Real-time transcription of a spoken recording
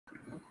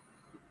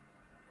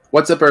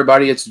What's up,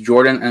 everybody? It's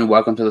Jordan, and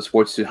welcome to the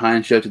Sports to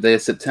Heinz show. Today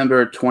is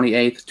September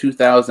 28th,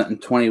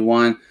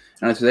 2021,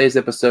 and on today's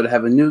episode, I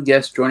have a new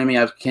guest joining me. I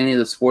have Kenny,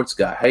 the sports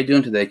guy. How you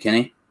doing today,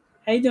 Kenny?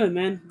 How you doing,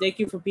 man? Thank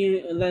you for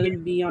letting me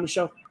be on the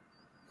show.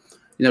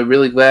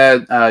 Really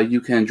glad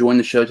you can join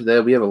the show today.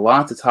 We have a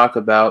lot to talk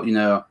about.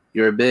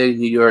 You're a big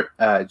New York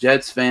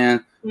Jets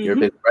fan. You're a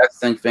big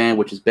wrestling fan,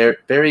 which is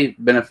very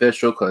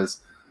beneficial because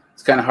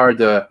it's kind of hard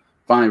to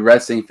find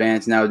wrestling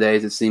fans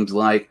nowadays, it seems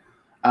like.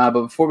 But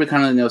before we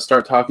kind of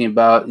start talking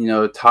about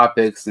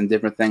topics and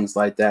different things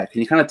like that,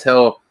 can you kind of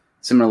tell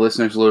some of the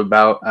listeners a little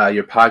about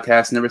your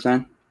podcast and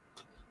everything?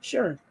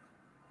 Sure.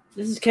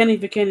 This is Kenny,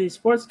 the Kenny the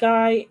Sports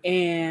Guy,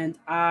 and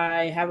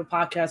I have a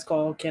podcast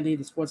called Kenny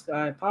the Sports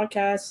Guy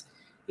Podcast.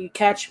 You can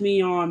catch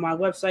me on my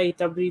website,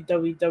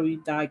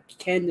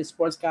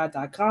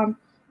 www.kenthesportsguy.com.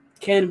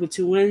 Ken with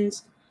 2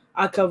 N's.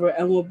 I cover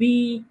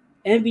MLB,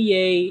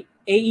 NBA,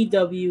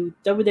 AEW,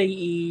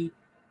 WWE,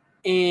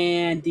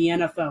 and the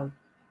NFL.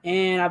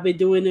 And I've been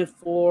doing it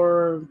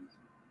for,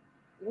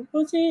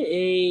 a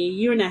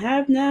year and a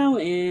half now,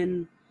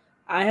 and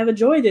I have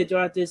enjoyed it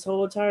throughout this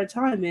whole entire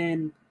time.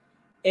 And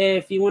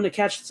if you want to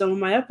catch some of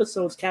my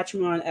episodes, catch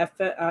me on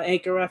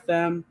Anchor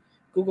FM,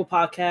 Google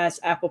Podcasts,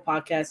 Apple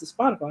Podcasts, and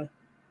Spotify.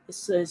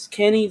 This is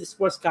Kenny, the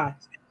Sports Guy.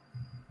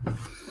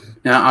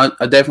 Now,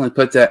 I'll definitely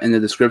put that in the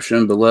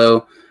description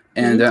below.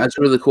 And that's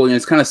really cool.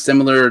 It's kind of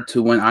similar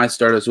to when I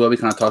started as well. We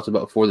kind of talked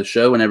about before the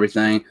show and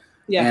everything.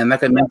 Yeah. And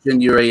like I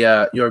mentioned, you're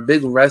a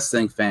big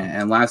wrestling fan.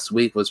 And last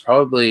week was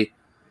probably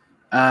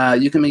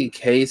you can make a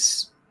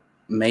case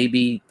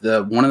maybe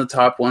one of the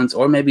top ones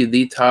or maybe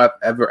the top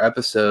ever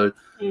episode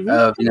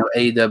of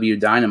AEW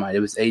Dynamite. It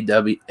was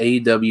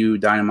AEW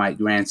Dynamite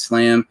Grand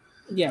Slam.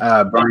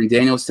 Yeah. Bryan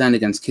Danielson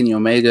against Kenny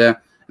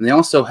Omega. And they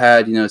also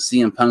had,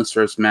 CM Punk's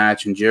first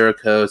match and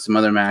Jericho, some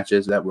other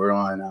matches that were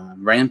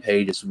on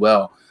Rampage as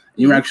well.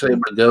 You were actually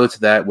able to go to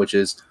that, which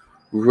is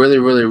really,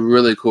 really,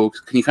 really cool.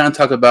 Can you kind of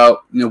talk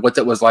about, what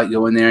that was like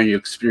going there and your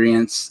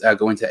experience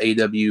going to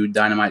AEW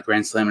Dynamite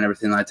Grand Slam and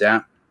everything like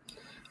that?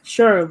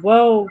 Sure.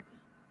 Well,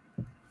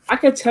 I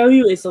can tell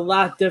you it's a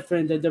lot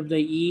different than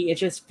WWE. It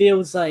just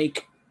feels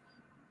like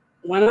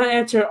when I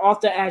enter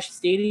Off the Ash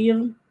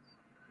Stadium,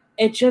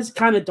 it just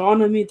kind of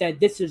dawned on me that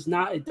this is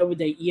not a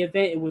WWE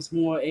event. It was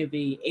more of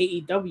a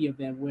AEW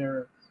event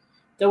where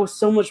there was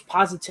so much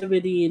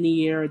positivity in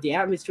the air. The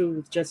atmosphere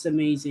was just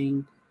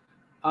amazing.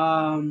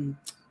 What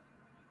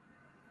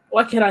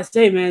can I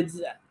say, man?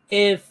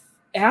 If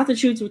I have to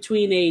choose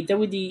between a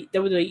WWE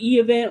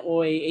event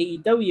or a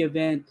AEW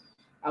event,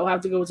 I will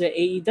have to go to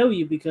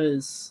AEW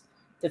because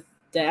the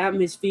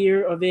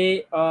atmosphere of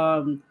it,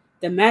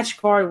 the match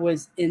card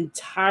was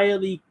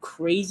entirely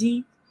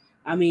crazy.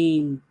 I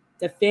mean,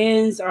 the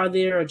fans are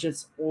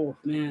just, oh,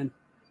 man.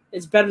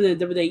 It's better than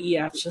WWE,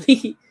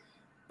 actually.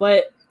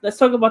 But let's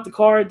talk about the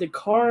card. The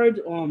card,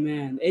 oh,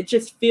 man. It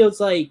just feels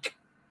like,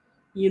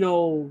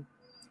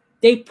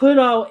 they put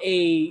out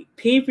a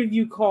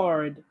pay-per-view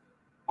card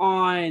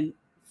on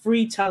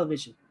free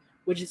television,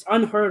 which is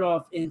unheard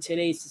of in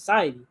today's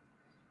society.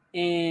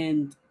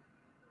 And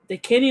the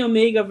Kenny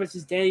Omega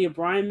versus Daniel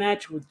Bryan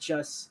match was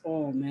just,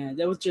 oh, man.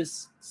 That was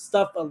just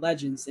stuff of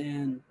legends.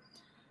 And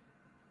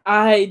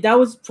that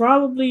was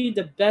probably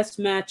the best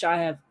match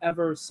I have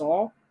ever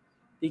saw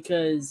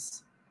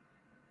because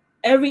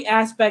every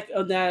aspect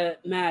of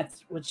that match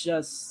was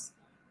just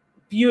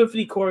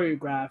beautifully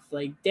choreographed.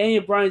 Like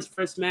Daniel Bryan's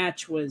first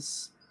match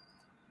was,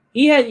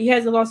 he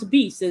has a lot of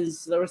beat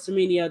since the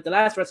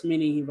last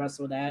WrestleMania he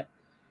wrestled at.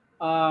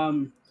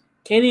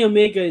 Kenny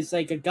Omega is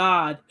like a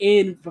god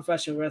in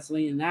professional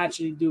wrestling, and I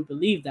actually do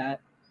believe that.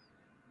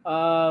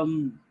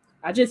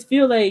 I just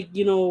feel like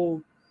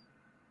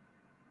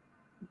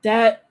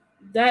that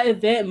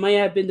event might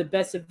have been the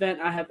best event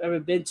I have ever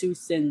been to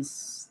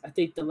since I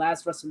think the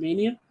last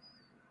WrestleMania.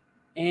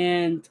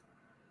 And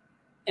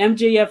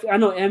MJF, I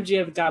know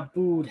MJF got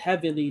booed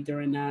heavily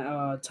during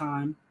that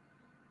time.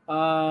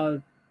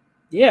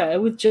 Yeah,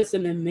 it was just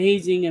an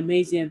amazing,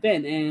 amazing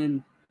event.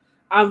 And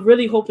I'm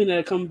really hoping that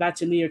it comes back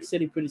to New York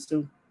City pretty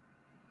soon.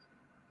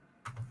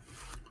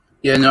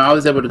 Yeah, no, I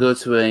was able to go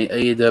to an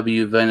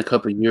AEW event a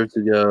couple of years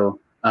ago.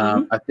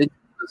 I think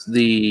it was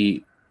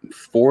the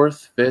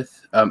fifth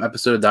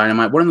episode of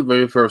Dynamite, one of the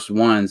very first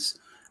ones.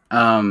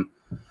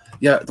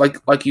 Yeah,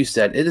 like you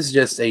said, it is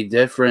just a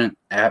different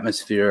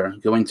atmosphere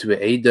going to an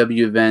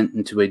AEW event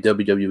and to a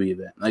WWE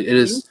event. Like it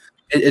is,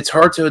 it's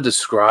hard to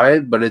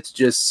describe, but it's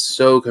just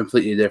so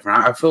completely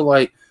different. I feel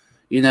like,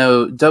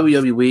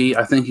 WWE,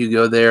 I think you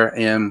go there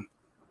and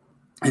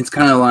it's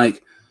kind of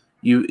like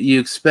you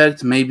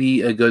expect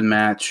maybe a good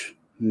match,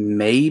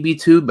 maybe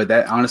two, but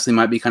that honestly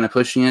might be kind of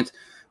pushing it.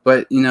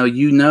 But,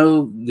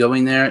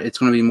 going there, it's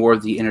going to be more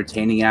of the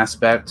entertaining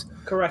aspect.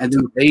 Correct. And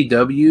then with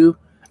AEW,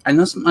 I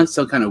know it might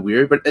sound kind of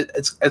weird, but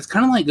it's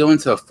kind of like going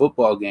to a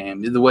football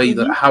game. The way,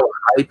 how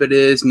hype it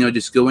is,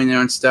 just going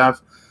there and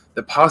stuff.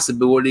 The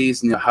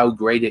possibilities, how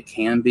great it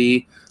can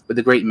be with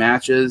the great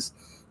matches.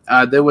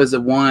 there was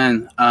a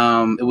one.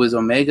 It was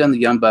Omega and the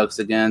Young Bucks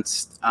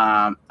against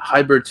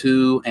Hybrid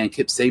 2 and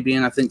Kip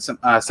Sabian. I think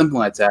something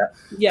like that.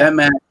 Yeah. That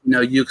match,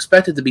 you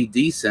expect it to be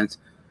decent,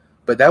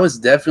 but that was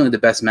definitely the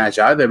best match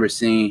I've ever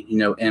seen.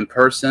 In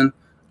person.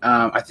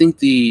 I think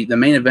the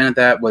main event of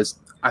that was.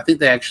 I think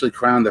they actually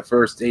crowned the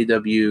first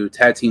AEW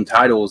tag team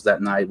titles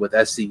that night with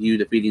SCU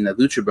defeating the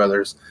Lucha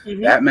Brothers.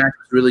 Mm-hmm. That match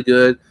was really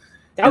good.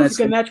 That was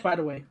a good match, by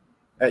the way.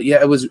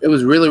 Yeah, it was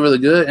really, really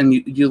good. And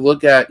you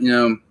look at,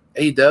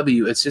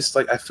 AEW, it's just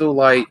like I feel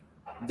like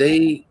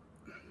it's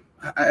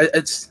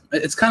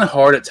kind of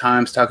hard at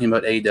times talking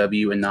about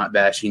AEW and not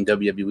bashing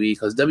WWE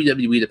because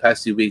WWE the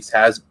past 2 weeks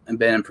has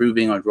been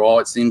improving on Raw,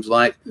 it seems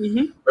like.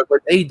 Mm-hmm. But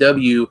with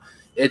AEW,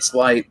 it's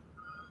like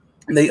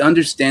they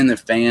understand the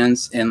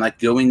fans and like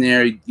going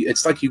there,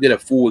 it's like you get a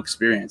full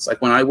experience.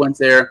 Like when I went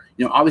there,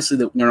 obviously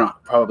they're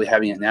not probably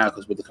having it now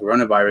because with the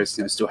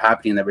coronavirus, still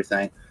happening and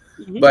everything.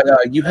 Mm-hmm. But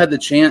you had the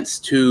chance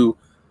to,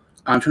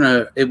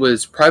 it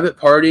was Private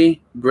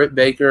Party, Britt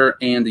Baker,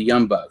 and the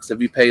Young Bucks.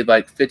 If you paid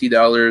like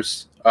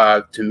 $50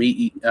 to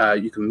meet,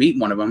 you can meet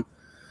one of them.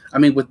 I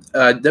mean, with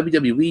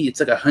WWE, it's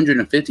like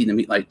 $150 to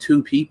meet like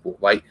 2 people.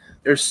 Like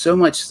there's so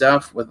much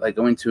stuff with like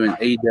going to an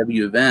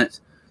AEW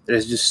event.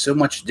 There's just so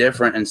much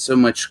different and so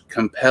much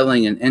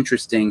compelling and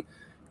interesting.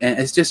 And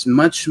it's just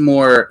much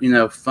more,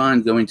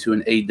 fun going to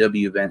an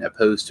AEW event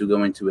opposed to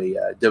going to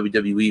a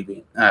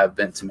WWE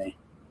event to me.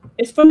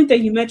 It's funny that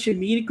you mentioned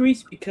meet and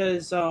greets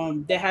because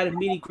they had a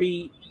meet and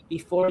greet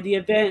before the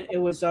event. It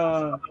was,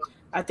 I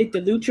think, the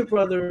Lucha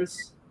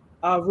Brothers,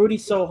 Rudy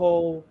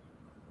Soho,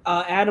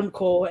 Adam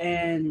Cole,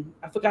 and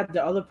I forgot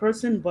the other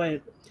person,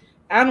 but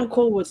Adam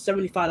Cole was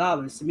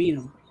 $75 to meet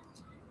him.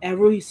 And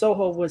Rudy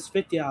Soho was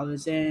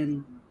 $50.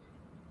 And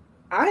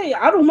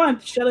I don't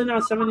mind shelling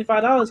out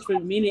 $75 for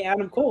meeting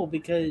Adam Cole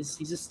because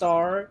he's a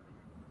star,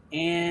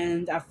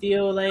 and I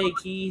feel like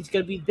he's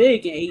gonna be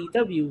big in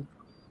AEW.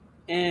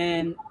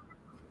 And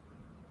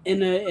in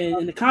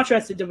the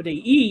contrast to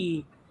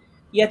WWE,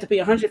 you have to pay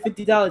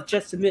 $150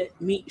 just to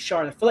meet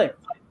Charlotte Flair.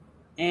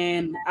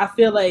 And I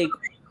feel like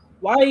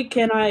why would I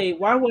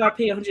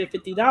pay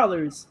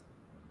 $150?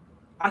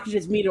 I could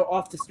just meet her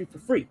off the street for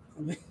free,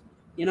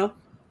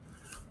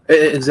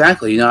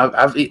 Exactly.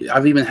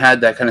 I've even had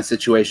that kind of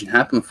situation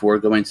happen before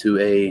going to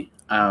a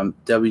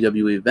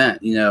WWE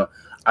event.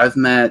 I've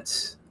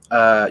met,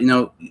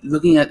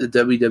 looking at the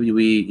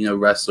WWE,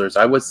 wrestlers,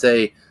 I would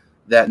say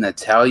that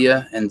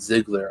Natalya and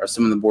Ziggler are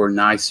some of the more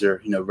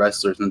nicer,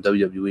 wrestlers in the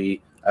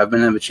WWE. I've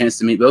been able a chance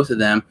to meet both of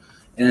them.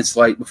 And it's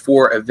like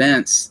before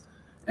events,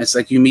 it's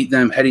like you meet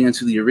them heading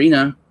into the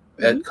arena,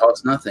 it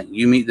costs nothing.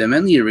 You meet them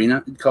in the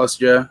arena, it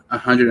costs you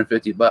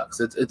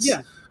 $150. It's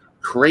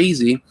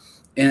crazy.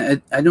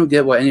 And I don't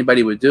get why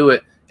anybody would do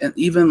it. And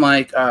even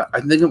like, I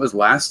think it was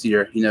last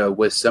year,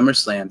 with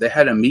SummerSlam, they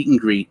had a meet and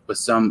greet with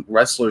some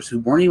wrestlers who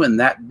weren't even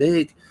that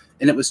big,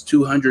 and it was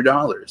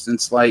 $200. And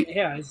it's like,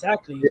 yeah,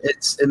 exactly.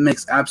 It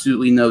makes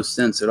absolutely no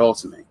sense at all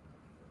to me.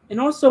 And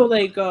also,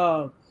 like,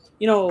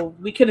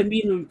 we couldn't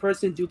meet them in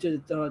person due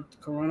to the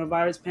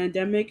coronavirus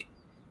pandemic,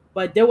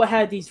 but they would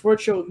have these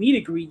virtual meet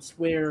and greets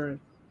where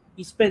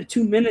you spend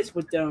 2 minutes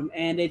with them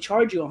and they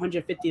charge you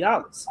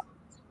 $150.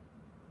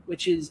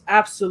 Which is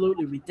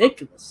absolutely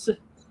ridiculous,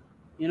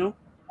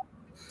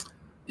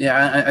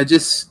 Yeah, I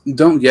just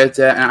don't get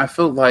that. And I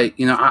feel like,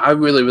 I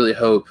really, really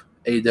hope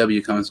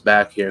AEW comes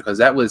back here because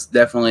that was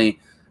definitely,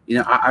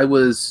 I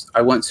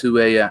went to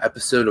a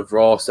episode of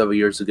Raw several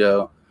years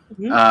ago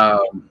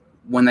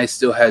when they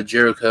still had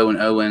Jericho and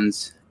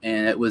Owens.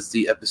 And it was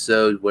the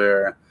episode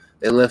where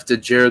they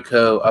lifted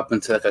Jericho up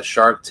into like a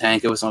shark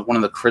tank. It was like one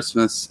of the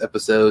Christmas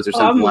episodes or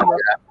something like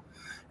that.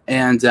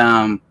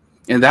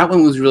 And that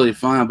one was really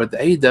fun, but the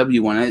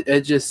AEW one,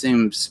 it just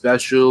seemed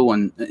special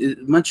and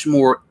much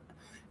more.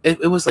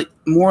 It was like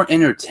more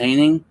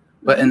entertaining,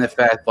 but in the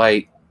fact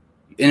like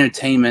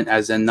entertainment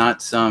as in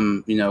not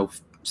some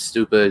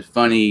stupid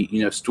funny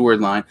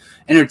storyline.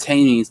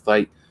 Entertaining is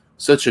like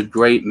such a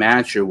great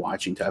match you're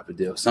watching type of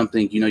deal.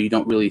 Something you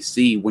don't really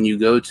see when you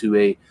go to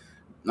a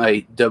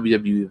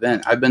WWE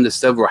event. I've been to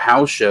several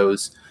house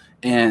shows,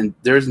 and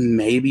there's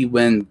maybe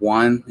when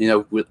one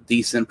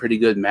decent, pretty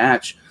good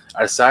match.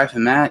 Aside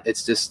from that,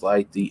 it's just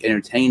like the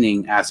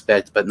entertaining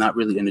aspect, but not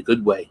really in a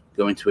good way,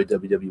 going to a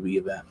WWE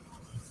event.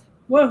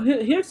 Well,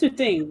 here's the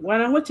thing. When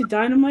I went to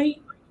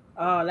Dynamite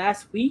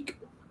last week,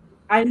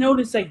 I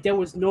noticed like there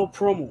was no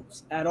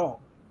promos at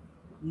all.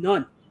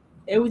 None.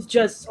 It was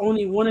just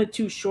only 1 or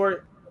 2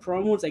 short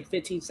promos, like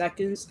 15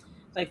 seconds.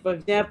 Like, for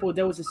example,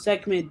 there was a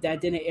segment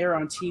that didn't air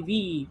on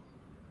TV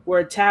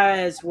where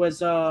Taz was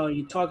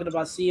talking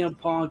about CM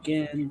Punk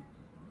and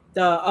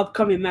the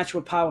upcoming match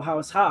with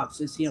Powerhouse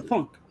Hobbs and CM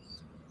Punk.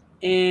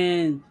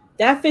 And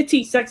that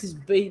 15 seconds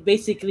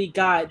basically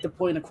got the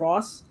point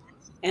across.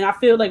 And I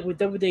feel like with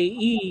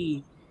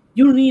WWE,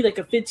 you don't need like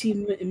a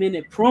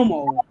 15-minute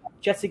promo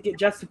just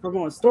to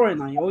promote a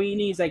storyline. All you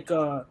need is like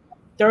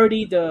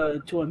 30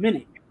 to a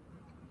minute.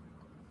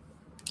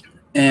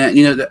 And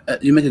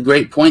you make a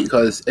great point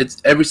because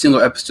it's every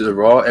single episode of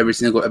Raw, every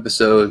single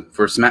episode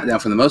for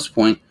SmackDown for the most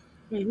point.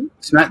 Mm-hmm.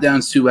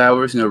 SmackDown's 2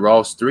 hours,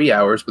 Raw's 3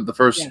 hours, but the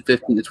first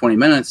 15 to 20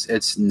 minutes,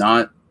 it's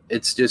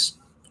just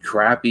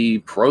crappy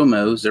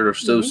promos that are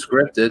so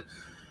scripted.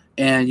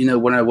 And,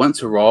 when I went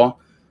to Raw,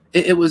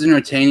 it was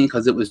entertaining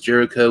because it was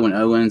Jericho and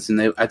Owens, and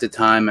they, at the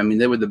time, I mean,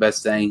 they were the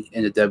best thing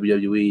in the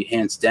WWE,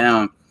 hands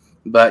down.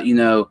 But,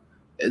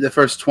 the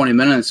first 20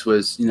 minutes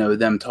was,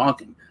 them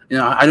talking.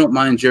 I don't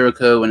mind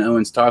Jericho and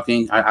Owens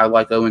talking. I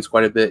like Owens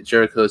quite a bit.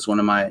 Jericho is one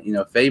of my,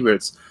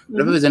 favorites.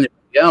 But if it was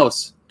anybody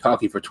else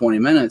talking for 20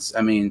 minutes,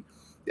 I mean,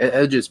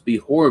 it'd just be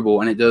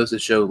horrible. And it goes to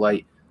show,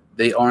 like,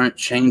 they aren't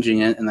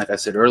changing it. And like I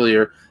said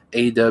earlier,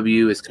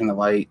 AEW is kind of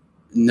like,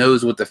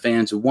 knows what the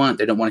fans want.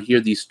 They don't want to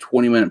hear these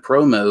 20-minute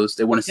promos.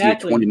 They want to see a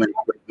 20-minute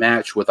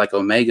match with like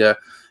Omega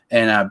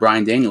and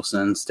Bryan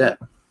Danielson instead.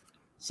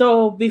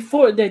 So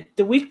before the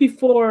week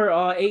before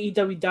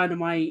AEW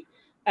Dynamite,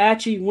 I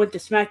actually went to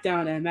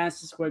SmackDown at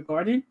Madison Square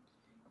Garden,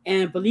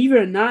 and believe it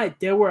or not,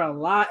 there were a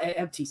lot of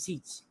empty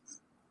seats.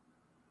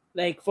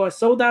 Like for a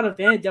sold out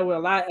event, there were a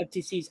lot of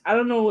empty seats. I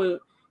don't know if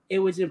it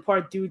was in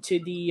part due to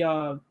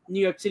the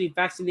New York City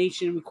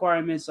vaccination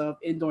requirements of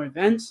indoor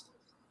events,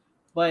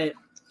 but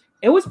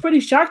it was pretty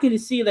shocking to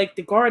see like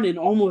the Garden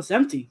almost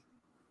empty,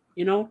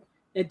 And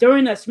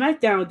during that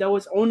SmackDown, there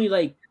was only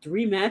like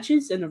 3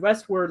 matches, and the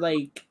rest were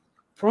like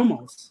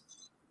promos.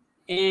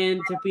 And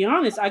to be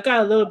honest, I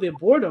got a little bit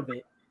bored of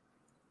it.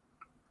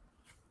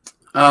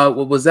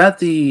 Was that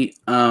the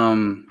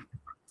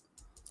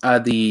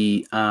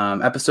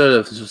episode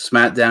of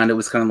SmackDown? It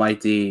was kind of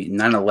like the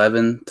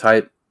 9/11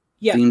 type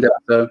themed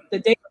episode. The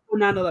day before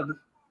 9/11.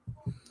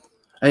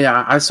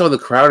 Yeah, I saw the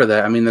crowd of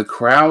that. I mean, the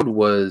crowd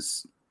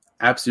was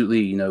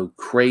absolutely,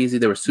 crazy.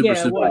 They were super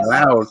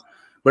loud.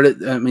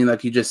 But I mean,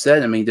 like you just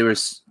said, I mean, there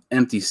was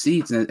empty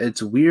seats, and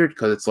it's weird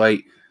because it's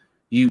like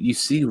you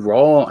see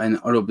Raw and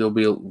there'll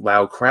be a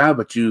loud crowd,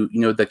 but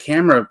the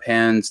camera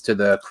pans to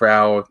the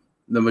crowd,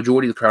 the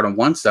majority of the crowd on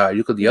one side. You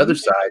look at the other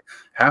side,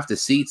 half the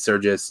seats are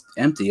just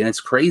empty, and it's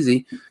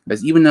crazy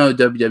because even though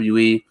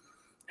WWE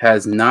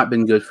has not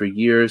been good for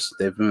years,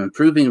 they've been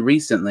improving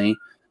recently.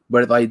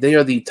 But like they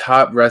are the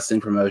top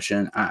wrestling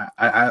promotion.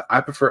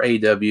 I prefer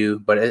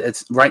AEW, but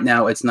it's right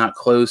now it's not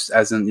close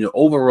as in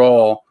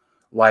overall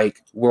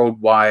like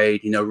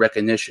worldwide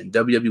recognition.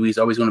 WWE is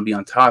always going to be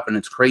on top, and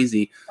it's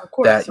crazy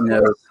that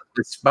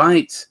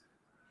despite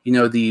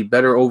the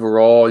better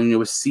overall,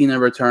 with Cena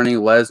returning,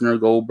 Lesnar,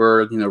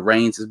 Goldberg,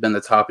 Reigns has been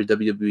the top of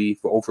WWE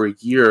for over a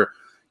year.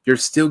 You're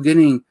still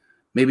getting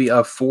maybe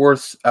a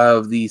fourth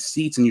of the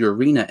seats in your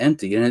arena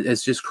empty, and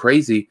it's just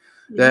crazy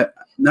that.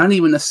 Not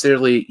even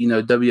necessarily,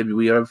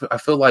 WWE. I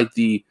feel like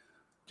the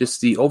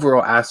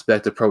overall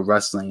aspect of pro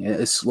wrestling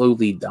is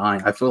slowly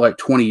dying. I feel like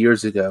 20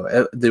 years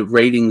ago, the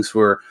ratings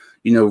for,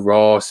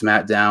 Raw,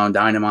 SmackDown,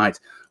 Dynamite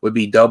would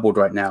be doubled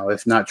right now,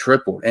 if not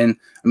tripled. And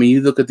I mean,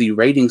 you look at the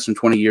ratings from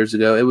 20 years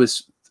ago, it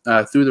was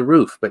through the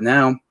roof. But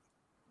now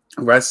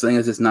wrestling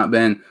has just not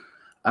been,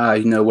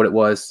 what it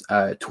was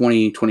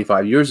 20,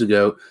 25 years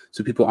ago.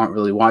 So people aren't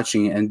really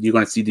watching it. And you're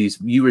going to see these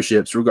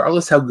viewerships,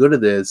 regardless how good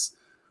it is,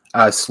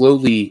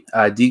 slowly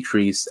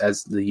decrease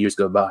as the years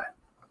go by.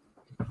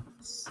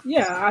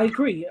 Yeah, I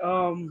agree.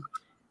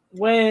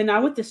 When I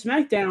went to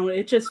SmackDown,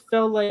 it just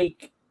felt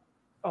like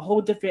a whole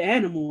different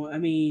animal. I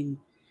mean,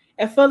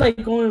 it felt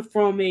like going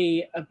from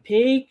a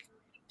pig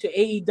to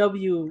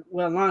AEW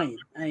with a lion.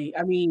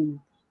 I mean,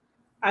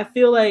 I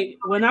feel like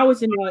when I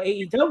was in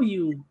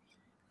AEW,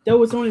 there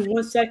was only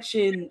one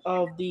section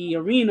of the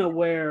arena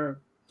where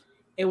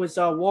it was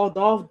walled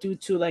off due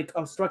to like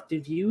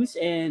obstructive views,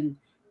 and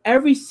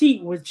every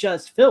seat was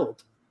just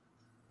filled.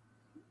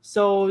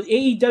 So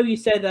AEW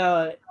said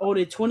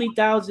only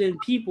 20,000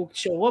 people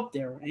show up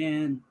there,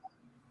 and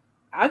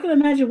I can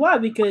imagine why,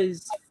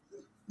 because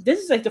this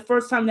is like the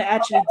first time they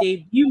actually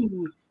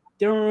debuted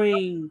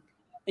during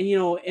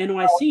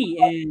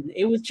NYC, and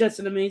it was just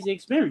an amazing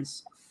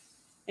experience.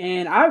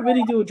 And I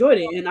really do enjoy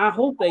it, and I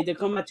hope they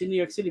come back to New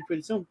York City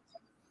pretty soon.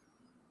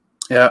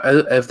 Yeah,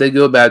 if they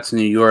go back to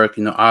New York,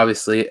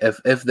 obviously,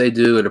 if they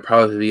do, it'll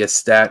probably be a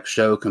stacked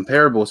show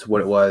comparable to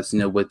what it was,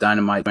 with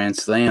Dynamite Grand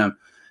Slam.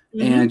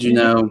 Mm-hmm.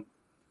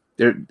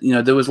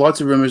 And, there was lots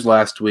of rumors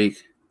last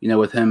week,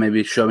 with him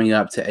maybe showing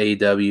up to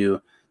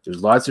AEW.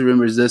 There's lots of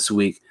rumors this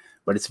week,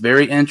 but it's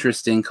very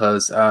interesting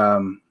because, I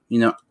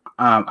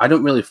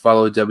don't really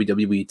follow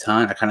WWE a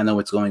ton. I kind of know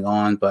what's going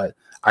on, but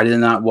I did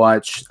not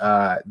watch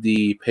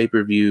the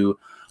pay-per-view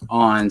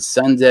on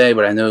Sunday,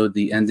 but I know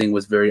the ending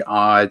was very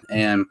odd,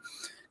 and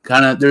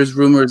kind of there's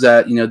rumors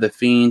that the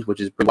Fiend, which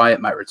is Bray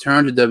Wyatt, might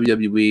return to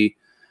WWE,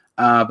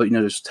 but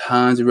there's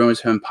tons of rumors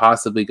of him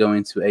possibly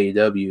going to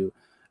AEW.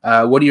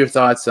 What are your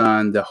thoughts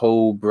on the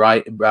whole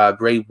Bray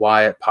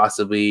Wyatt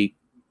possibly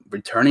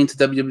returning to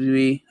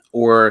WWE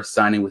or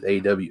signing with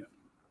AEW?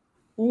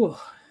 Ooh,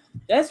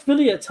 that's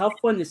really a tough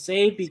one to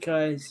say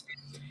because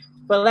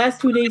for the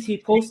last 2 days he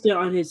posted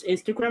on his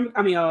his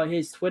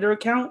Twitter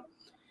account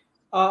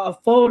a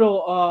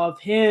photo of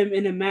him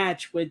in a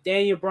match with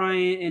Daniel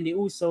Bryan and the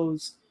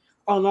Usos,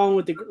 along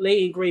with the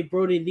late and great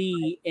Brody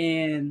Lee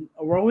and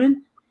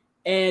Rowan,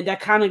 and that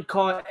kind of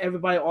caught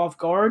everybody off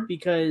guard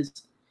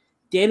because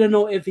they don't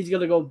know if he's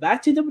gonna go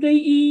back to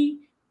WWE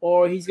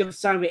or he's gonna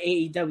sign with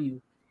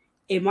AEW.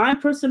 In my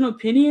personal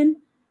opinion,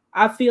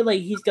 I feel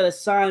like he's gonna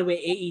sign with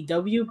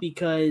AEW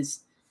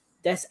because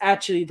that's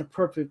actually the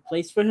perfect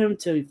place for him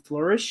to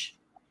flourish.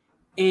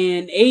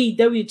 And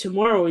AEW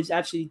tomorrow is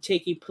actually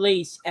taking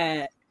place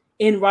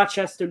in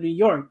Rochester, New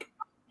York,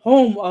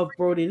 home of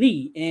Brody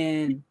Lee.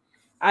 And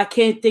I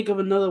can't think of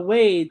another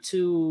way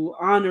to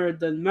honor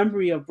the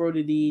memory of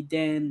Brody Lee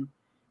than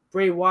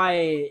Bray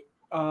Wyatt,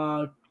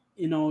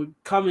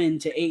 coming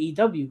to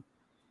AEW.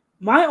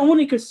 My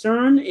only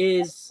concern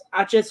is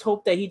I just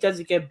hope that he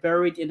doesn't get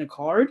buried in a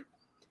card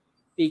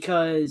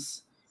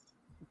because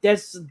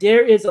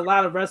there is a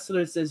lot of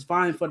wrestlers that's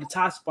vying for the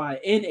top spot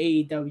in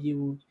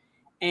AEW,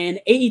 and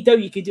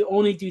AEW can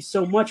only do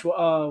so much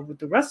with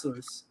the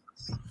wrestlers,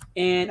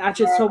 and I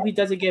just hope he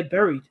doesn't get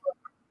buried.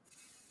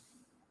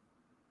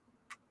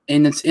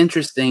 And it's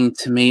interesting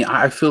to me.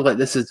 I feel like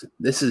this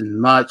is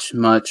much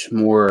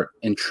more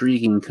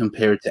intriguing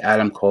compared to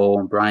Adam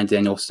Cole, Bryan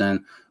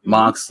Danielson,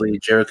 Moxley,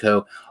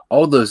 Jericho,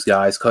 all those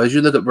guys. Because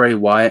you look at Bray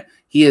Wyatt,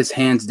 he is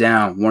hands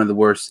down one of the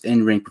worst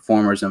in-ring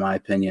performers in my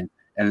opinion.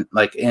 And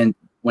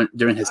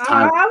during his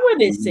time, I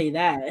wouldn't say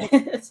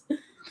that.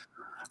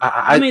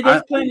 I mean,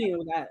 there's plenty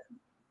of that.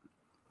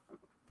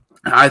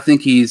 I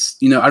think he's,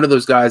 out of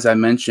those guys I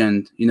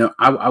mentioned,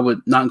 I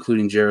would not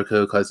including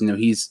Jericho because,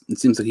 it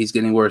seems like he's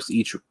getting worse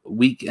each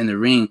week in the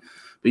ring.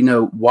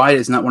 But, Wyatt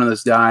is not one of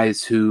those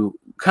guys who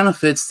kind of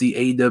fits the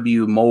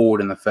AEW mold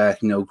in the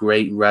fact,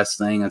 great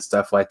wrestling and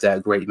stuff like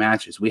that, great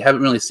matches. We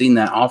haven't really seen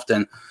that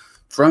often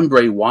from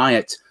Bray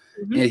Wyatt.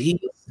 Mm-hmm. And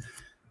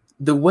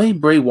the way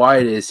Bray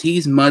Wyatt is,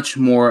 he's much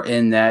more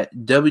in that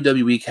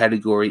WWE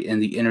category in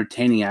the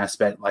entertaining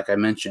aspect, like I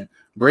mentioned.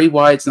 Bray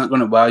Wyatt's not going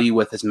to wow you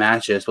with his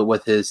matches, but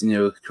with his,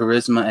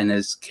 charisma and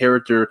his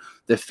character,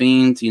 The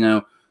Fiend,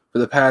 for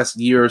the past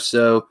year or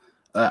so,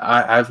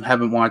 I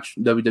haven't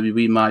watched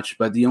WWE much,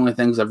 but the only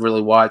things I've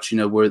really watched,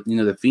 were,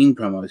 The Fiend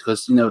promos,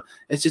 because,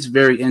 it's just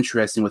very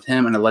interesting with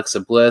him and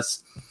Alexa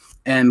Bliss,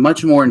 and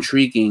much more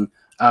intriguing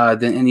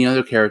than any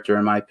other character,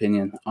 in my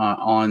opinion,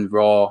 on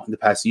Raw the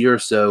past year or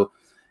so.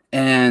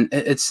 And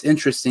it's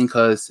interesting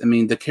because,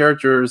 the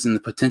characters and the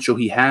potential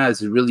he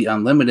has is really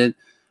unlimited.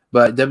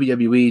 But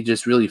WWE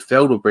just really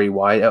failed with Bray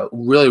Wyatt. It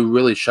really,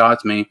 really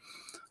shocked me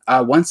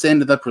once they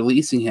ended up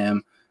releasing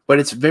him. But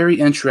it's very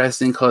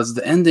interesting because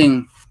the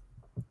ending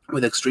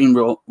with Extreme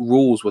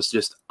Rules was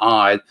just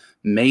odd.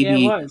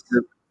 Maybe, yeah, it was.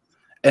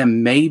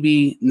 And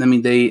maybe,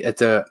 they at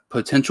the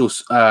potential,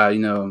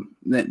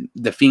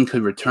 the Fiend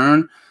could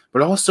return.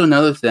 But also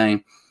another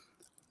thing,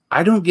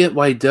 I don't get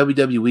why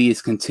WWE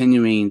is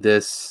continuing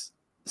this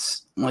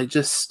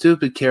just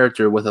stupid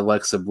character with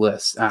Alexa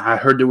Bliss. I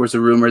heard there was a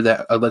rumor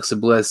that Alexa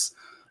Bliss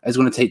is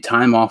going to take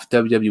time off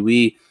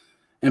WWE,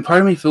 and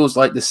part of me feels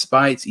like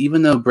despite,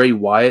 even though Bray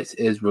Wyatt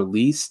is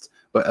released,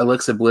 but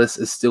Alexa Bliss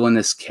is still in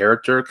this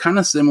character, kind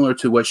of similar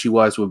to what she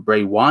was with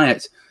Bray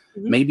Wyatt.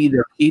 Mm-hmm. Maybe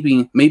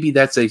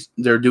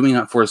they're doing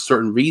it for a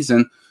certain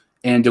reason,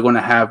 and they're going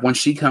to have, when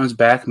she comes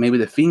back, maybe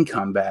the Fiend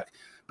come back.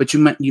 But you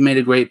made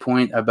a great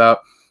point about,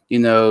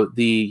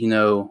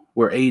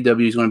 where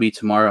AEW is going to be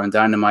tomorrow and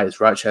Dynamite is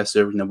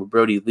Rochester, where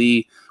Brody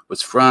Lee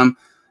was from.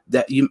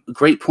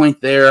 Great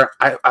point there.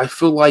 I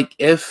feel like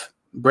if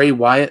Bray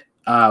Wyatt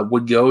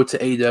would go to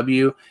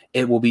AEW,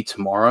 it will be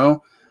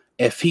tomorrow.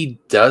 If he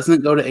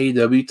doesn't go to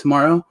AEW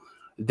tomorrow,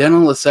 then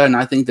all of a sudden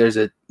I think there's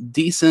a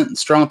decent,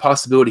 strong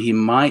possibility he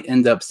might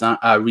end up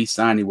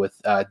re-signing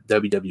with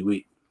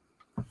WWE.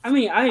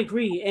 I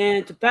agree.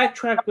 And to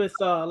backtrack with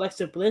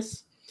Alexa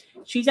Bliss,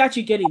 she's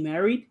actually getting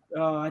married.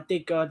 I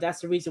think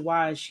that's the reason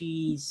why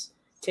she's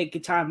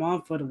taking time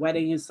off for the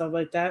wedding and stuff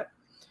like that.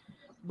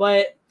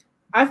 But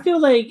I feel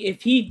like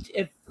if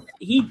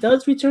he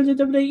does return to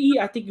WWE,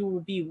 I think it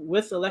will be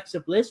with Alexa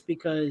Bliss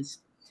because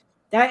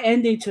that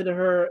ending to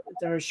her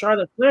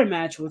Charlotte Flair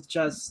match was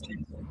just,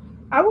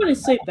 I wouldn't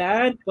say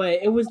bad, but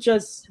it was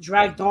just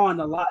dragged on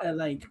a lot.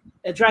 Like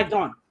it dragged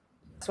on.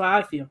 That's how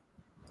I feel.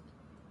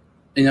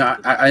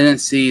 I didn't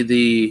see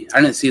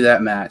that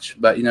match,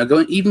 but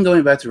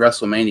going back to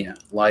WrestleMania,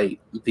 like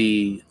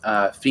the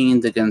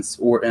Fiend against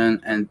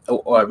Orton and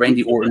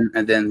Randy Orton,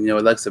 and then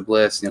Alexa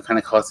Bliss, kind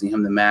of costing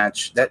him the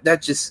match.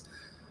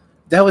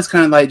 That was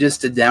kind of like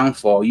just a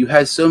downfall. You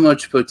had so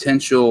much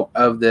potential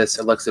of this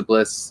Alexa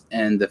Bliss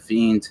and the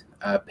Fiend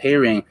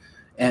pairing,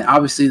 and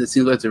obviously it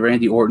seems like the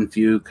Randy Orton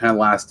feud kind of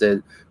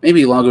lasted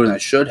maybe longer than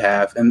it should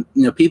have, and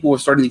people were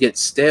starting to get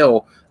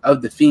stale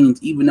of the Fiend,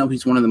 even though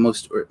he's one of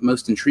the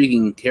most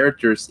intriguing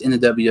characters in the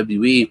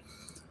WWE.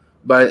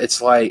 But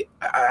it's like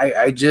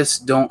I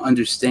just don't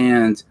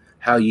understand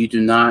how you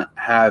do not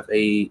have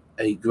a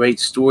great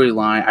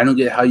storyline. I don't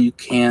get how you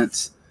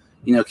can't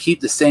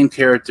keep the same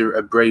character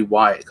of Bray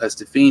Wyatt, because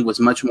the Fiend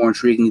was much more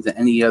intriguing than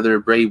any other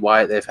Bray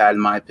Wyatt they've had,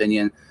 in my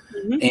opinion.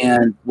 Mm-hmm.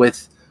 And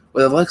with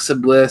Alexa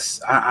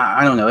Bliss,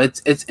 I don't know.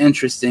 It's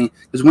interesting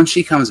because when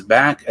she comes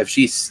back, if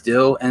she's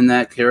still in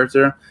that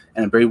character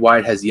and Bray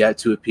Wyatt has yet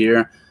to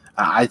appear,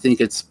 I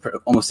think it's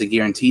almost a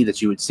guarantee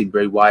that you would see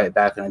Bray Wyatt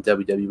back in a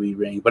WWE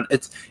ring. But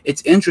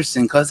it's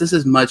interesting because this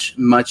is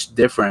much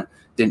different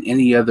than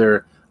any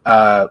other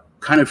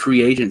kind of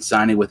free agent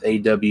signing with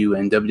AEW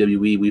and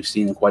WWE we've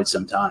seen in quite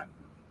some time.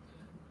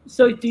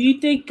 So, do you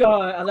think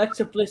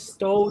Alexa Bliss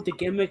stole the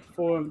gimmick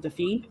for The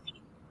Fiend?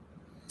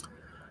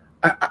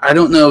 I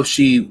don't know if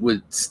she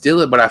would steal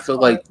it, but I feel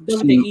like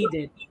WWE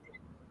did.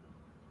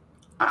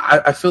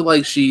 I feel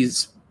like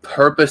she's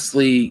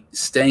purposely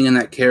staying in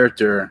that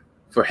character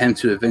for him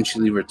to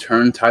eventually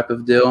return, type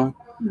of deal.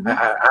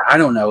 Mm-hmm. I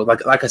don't know.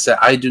 Like I said,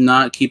 I do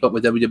not keep up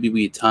with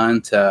WWE a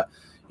ton to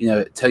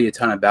tell you a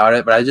ton about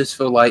it, but I just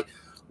feel like,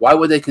 why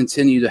would they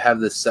continue to have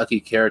this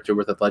sucky character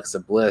with Alexa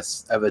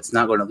Bliss if it's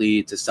not going to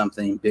lead to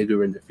something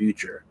bigger in the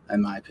future,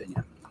 in my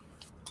opinion?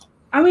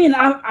 I mean,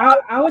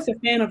 I was a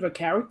fan of her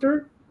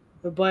character,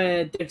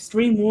 but the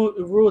Extreme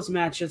Rules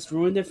match just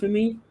ruined it for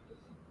me.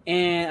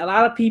 And a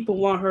lot of people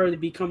want her to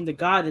become the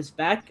goddess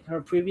back,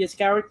 her previous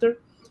character,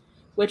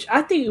 which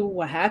I think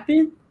will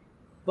happen.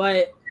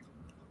 But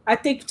I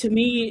think, to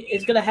me,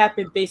 it's going to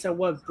happen based on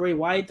what Bray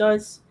Wyatt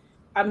does.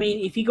 I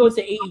mean, if he goes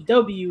to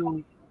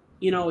AEW,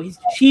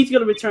 she's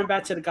going to return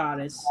back to the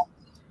goddess.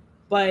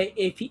 But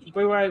if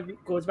Bray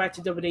Wyatt goes back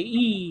to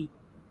WWE,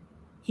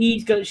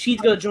 she's going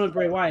to join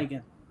Bray Wyatt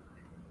again.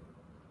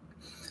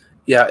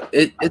 Yeah,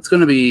 it's going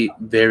to be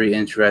very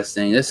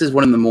interesting. This is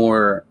one of the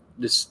more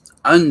just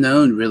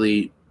unknown,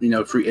 really,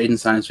 free agent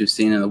signings we've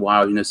seen in a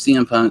while.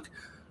 CM Punk,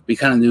 we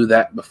kind of knew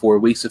that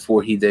weeks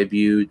before he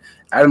debuted.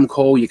 Adam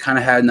Cole, you kind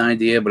of had an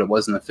idea, but it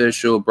wasn't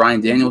official.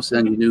 Bryan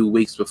Danielson, you knew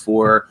weeks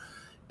before.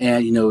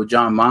 And,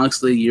 Jon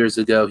Moxley, years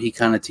ago, he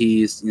kind of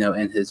teased,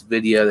 in his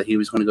video that he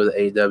was going to go to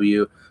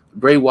AEW.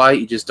 Bray Wyatt,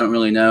 you just don't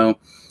really know.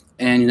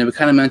 And, we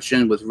kind of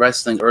mentioned with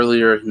wrestling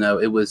earlier,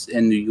 it was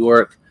in New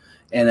York.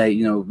 And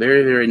a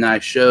very, very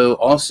nice show.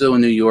 Also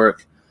in New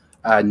York,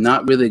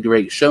 not really a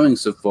great showing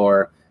so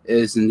far,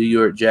 is the New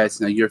York Jets,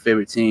 your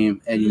favorite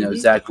team, and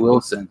Zach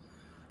Wilson.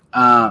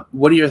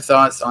 What are your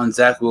thoughts on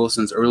Zach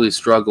Wilson's early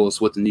struggles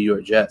with the New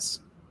York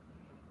Jets?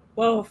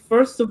 Well,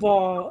 first of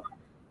all,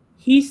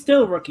 he's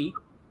still a rookie,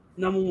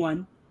 number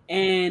one,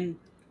 and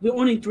we're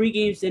only 3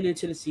 games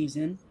into the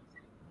season,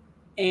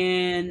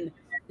 and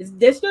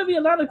there's going to be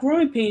a lot of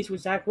growing pains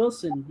with Zach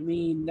Wilson. I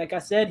mean, like I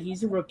said,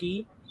 he's a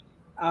rookie.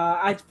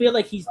 I feel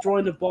like he's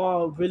throwing the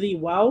ball really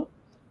well,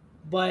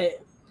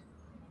 but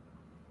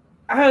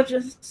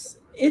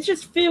it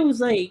just feels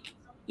like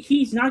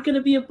he's not going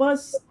to be a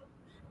bust.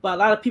 But a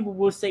lot of people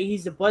will say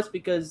he's a bust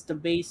because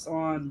based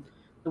on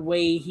the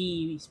way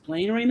he's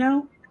playing right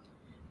now.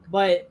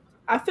 But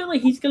I feel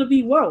like he's going to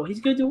be well.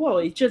 He's going to do well.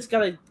 He's just got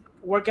to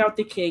work out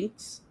the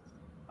kinks,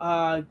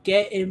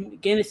 get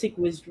in sync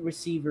with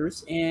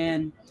receivers,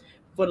 and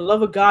for the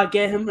love of God,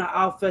 get him an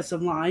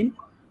offensive line.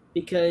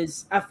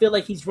 Because I feel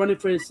like he's running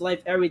for his life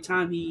every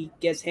time he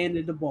gets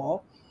handed the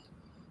ball.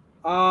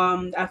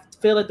 I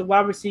feel like the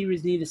wide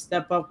receivers need to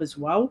step up as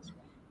well.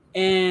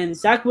 And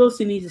Zach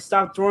Wilson needs to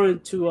stop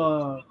throwing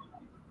to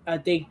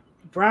Dave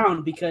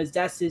Brown because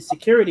that's his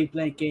security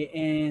blanket.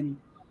 And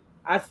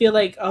I feel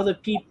like other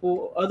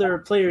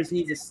players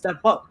need to step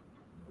up.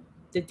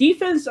 The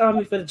defense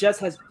for the Jets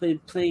has been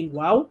playing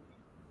well,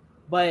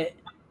 but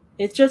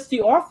it's just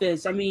the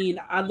offense. I mean,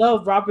 I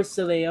love Robert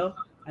Saleh.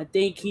 I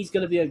think he's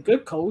going to be a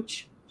good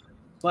coach,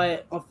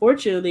 but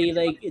unfortunately,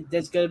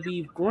 there's going to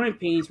be growing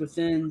pains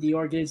within the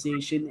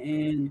organization,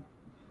 and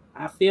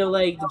I feel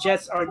like the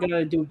Jets are going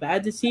to do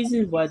bad this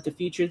season, but the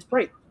future is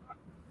bright.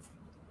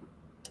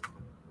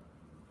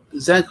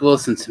 Zach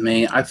Wilson, to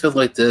me, I feel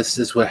like this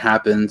is what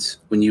happens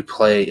when you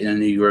play in a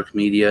New York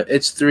media.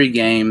 It's 3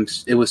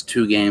 games. It was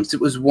 2 games. It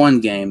was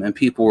 1 game, and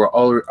people were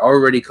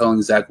already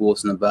calling Zach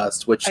Wilson a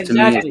bust, which to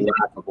me is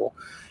laughable.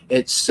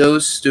 It's so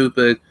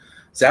stupid.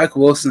 Zach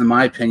Wilson, in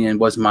my opinion,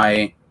 was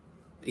my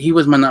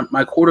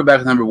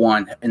quarterback number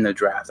 1 in the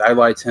draft. I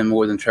liked him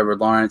more than Trevor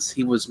Lawrence.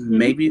 He was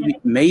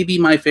maybe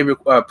my favorite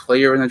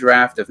player in the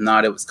draft. If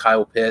not, it was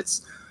Kyle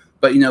Pitts.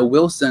 But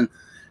Wilson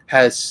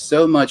has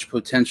so much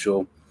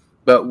potential.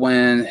 But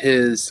when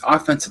his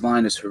offensive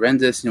line is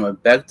horrendous,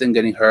 with Becton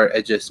getting hurt,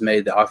 it just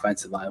made the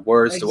offensive line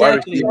worse. Exactly. The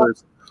wide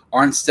receivers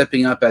aren't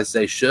stepping up as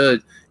they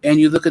should. And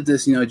you look at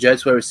this,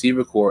 Jets wide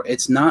receiver core,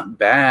 it's not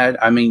bad.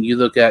 I mean, you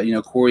look at,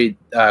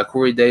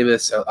 Corey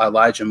Davis,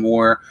 Elijah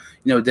Moore,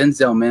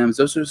 Denzel Mims.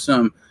 Those are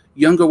some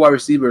younger wide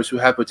receivers who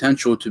have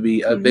potential to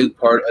be a big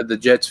part of the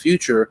Jets'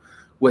 future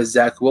with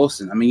Zach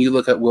Wilson. I mean, you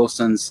look at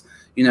Wilson's,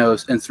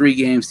 in 3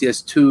 games, he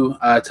has 2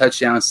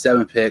 touchdowns,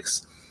 7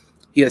 picks.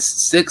 He has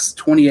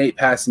 628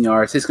 passing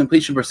yards. His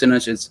completion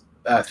percentage is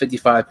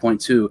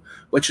 55.2.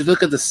 But you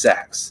look at the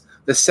sacks.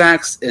 The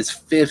sacks is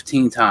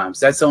 15 times.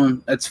 That's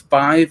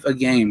 5 a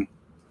game.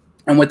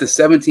 And with the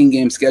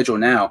 17-game schedule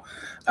now,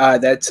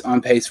 that's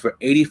on pace for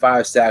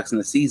 85 sacks in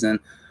the season,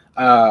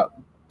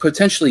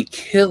 potentially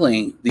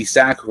killing the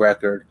sack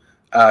record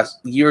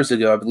years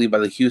ago, I believe, by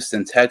the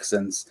Houston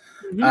Texans.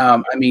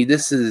 I mean,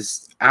 this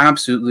is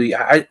absolutely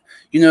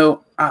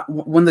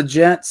when the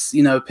Jets,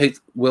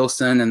 picked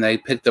Wilson and they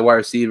picked the wide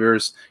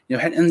receivers, in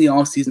the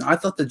offseason, I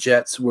thought the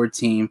Jets were a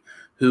team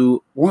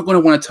who weren't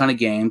going to win a ton of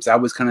games. I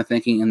was kind of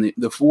thinking in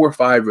the 4 or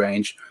 5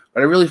 range,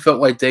 but I really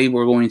felt like they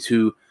were going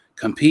to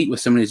compete with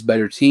some of these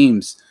better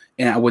teams.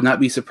 And I would not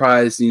be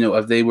surprised,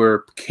 if they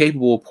were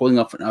capable of pulling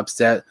off an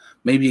upset,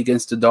 maybe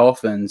against the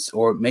Dolphins,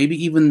 or maybe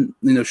even,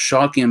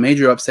 shocking a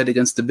major upset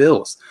against the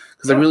Bills.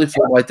 Because I really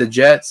feel like the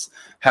Jets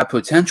have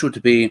potential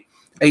to be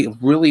a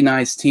really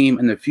nice team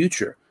in the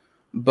future.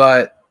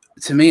 But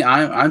to me,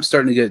 I'm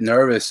starting to get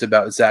nervous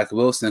about Zach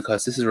Wilson,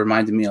 because this has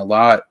reminded me a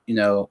lot,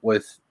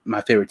 with my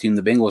favorite team,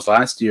 the Bengals,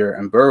 last year,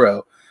 and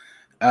Burrow.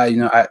 I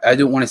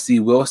don't want to see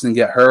Wilson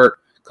get hurt,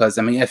 because,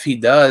 if he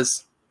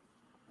does,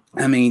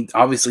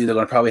 obviously they're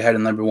going to probably have the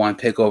number 1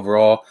 pick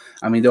overall.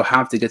 They'll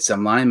have to get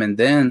some linemen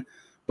then,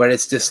 but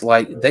it's just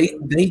like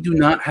they do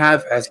not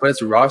have as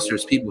good a roster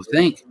as people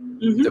think.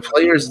 Mm-hmm. The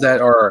players that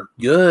are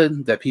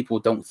good, that people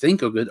don't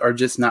think are good, are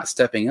just not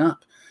stepping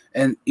up.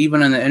 And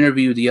even in the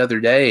interview the other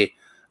day,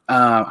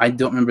 I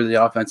don't remember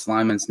the offensive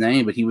lineman's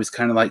name, but he was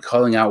kind of like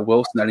calling out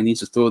Wilson that he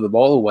needs to throw the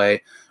ball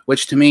away,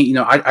 which to me,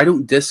 I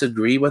don't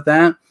disagree with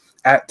that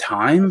at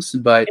times,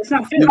 but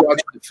you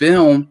watch the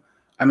film,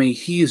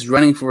 he's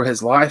running for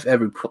his life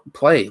every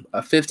play.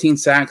 15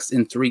 sacks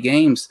in 3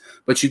 games,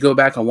 but you go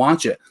back and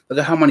watch it. Look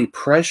at how many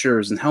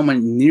pressures and how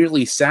many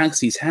nearly sacks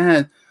he's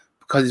had,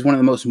 because he's one of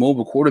the most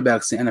mobile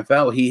quarterbacks in the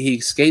NFL. He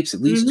escapes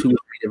at least 2 or 3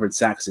 different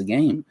sacks a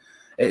game.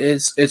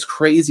 It's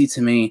crazy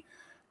to me,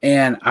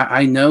 and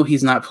I know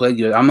he's not played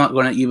good. I'm not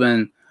going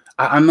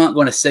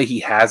to say he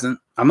hasn't.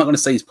 I'm not going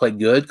to say he's played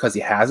good, because he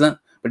hasn't,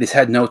 but he's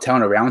had no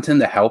talent around him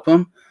to help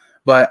him.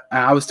 But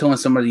I was telling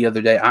somebody the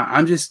other day,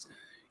 I'm just –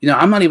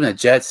 I'm not even a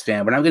Jets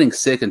fan, but I'm getting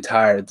sick and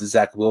tired of the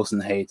Zach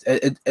Wilson hate.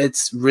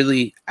 It's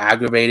really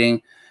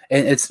aggravating,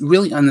 and it's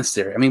really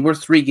unnecessary. We're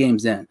 3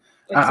 games in.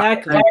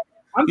 Exactly.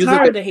 I'm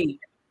tired of the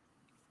hate.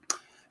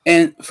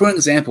 And for an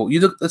example,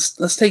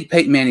 let's take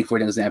Peyton Manning for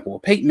an example.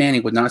 Peyton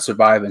Manning would not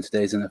survive in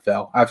today's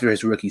NFL after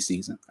his rookie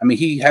season.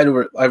 He had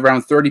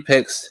around 30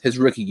 picks his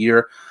rookie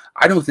year.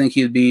 I don't think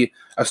he'd be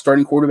a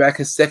starting quarterback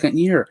his second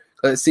year.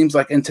 It seems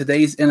like in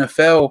today's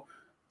NFL,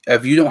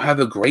 if you don't have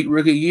a great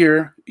rookie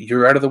year,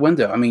 you're out of the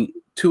window.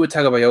 Tua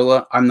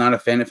Tagovailoa, I'm not a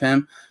fan of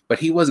him, but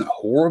he wasn't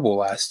horrible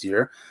last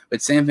year.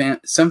 But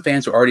some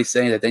fans are already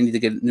saying that they need to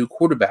get a new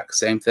quarterback.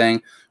 Same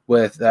thing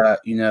with,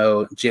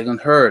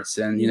 Jalen Hurts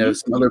and,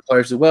 some other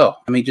players as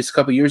well. Just a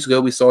couple of years ago,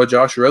 we saw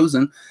Josh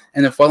Rosen,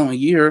 and the following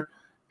year,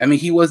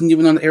 he wasn't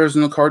even on the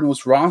Arizona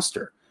Cardinals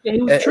roster. Yeah,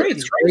 he was traded.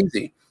 It's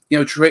crazy.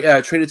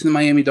 Traded to the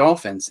Miami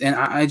Dolphins. And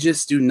I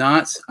just do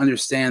not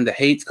understand the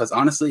hate, because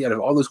honestly, out of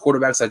all those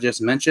quarterbacks I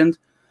just mentioned,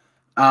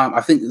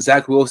 I think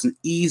Zach Wilson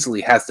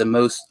easily has the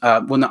most,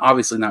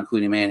 obviously not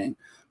including Manning,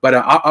 but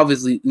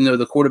obviously,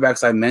 the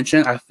quarterbacks I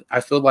mentioned, I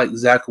feel like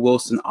Zach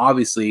Wilson,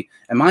 obviously,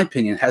 in my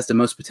opinion, has the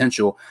most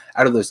potential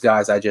out of those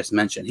guys I just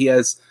mentioned.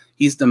 He's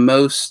one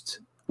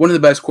of the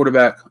best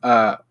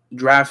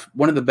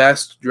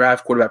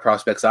draft quarterback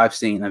prospects I've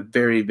seen in a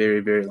very,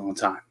 very, very long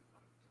time.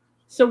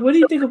 So what do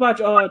you think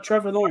about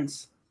Trevor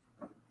Lawrence?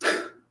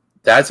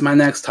 That's my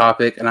next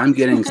topic, and I'm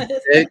getting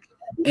sick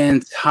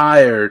and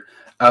tired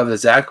of the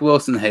Zach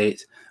Wilson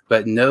hate,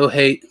 but no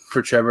hate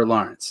for Trevor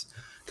Lawrence.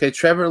 Okay,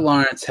 Trevor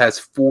Lawrence has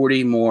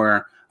 40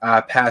 more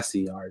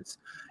passing yards.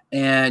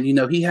 And,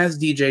 he has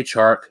DJ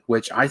Chark,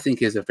 which I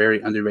think is a very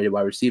underrated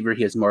wide receiver.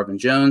 He has Marvin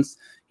Jones.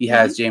 He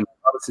has James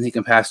Robinson he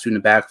can pass to in the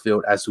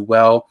backfield as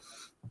well.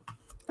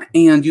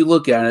 And you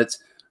look at it,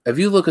 if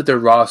you look at their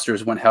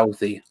rosters when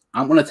healthy,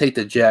 I'm going to take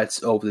the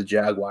Jets over the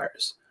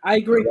Jaguars. I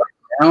agree. Right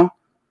now,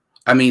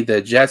 the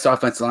Jets'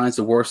 offensive line is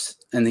the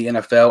worst in the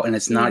NFL, and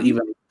it's not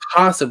even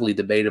possibly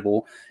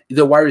debatable.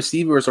 The wide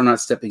receivers are not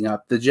stepping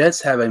up. The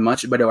Jets have a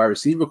much better wide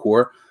receiver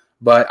core,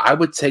 but I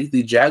would take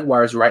the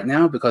Jaguars right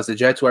now, because the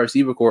Jets wide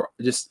receiver core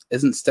just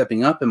isn't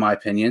stepping up, in my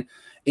opinion.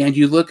 And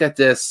you look at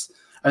this,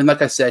 and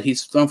like I said,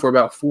 he's thrown for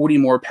about 40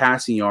 more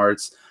passing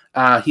yards.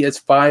 He has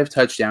 5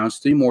 touchdowns,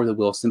 3 more than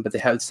Wilson, but they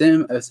have the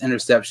same as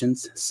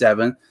interceptions,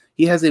 7.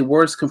 He has a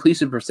worse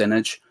completion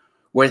percentage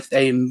with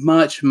a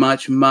much,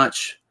 much,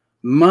 much,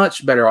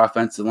 much better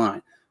offensive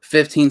line.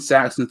 15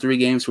 sacks in 3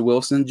 games for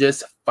Wilson,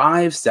 just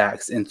 5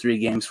 sacks in 3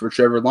 games for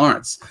Trevor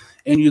Lawrence.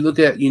 And you look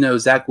at,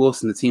 Zach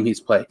Wilson, the team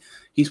he's played.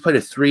 He's played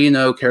a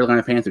 3-0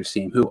 Carolina Panthers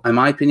team, who, in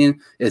my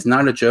opinion, is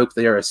not a joke.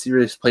 They are a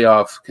serious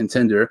playoff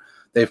contender.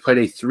 They've played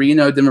a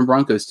 3-0 Denver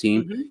Broncos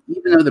team,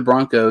 even though the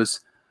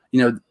Broncos,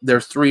 they're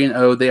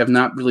 3-0. They have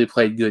not really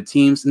played good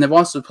teams. And they've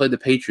also played the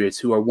Patriots,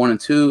 who are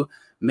 1-2,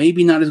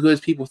 maybe not as good as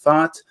people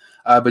thought.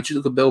 But you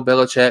look at Bill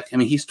Belichick.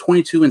 He's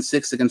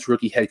 22-6 against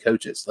rookie head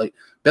coaches. Like,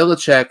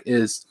 Belichick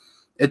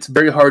it's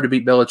very hard to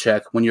beat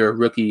Belichick when you're a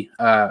rookie,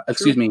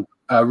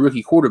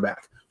 rookie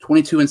quarterback.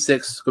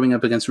 22-6 going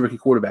up against rookie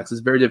quarterbacks.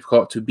 It's very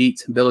difficult to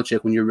beat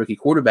Belichick when you're a rookie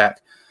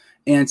quarterback.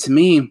 And to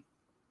me,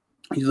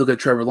 you look at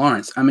Trevor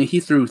Lawrence. He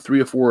threw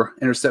 3 or 4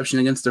 interceptions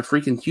against the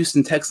freaking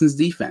Houston Texans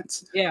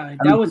defense. Yeah,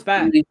 that was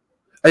bad.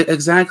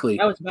 Exactly.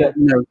 That was bad.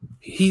 But,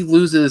 he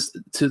loses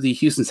to the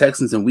Houston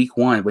Texans in week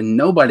 1 when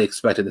nobody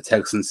expected the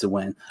Texans to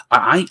win.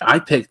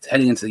 I picked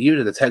heading into the year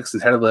that the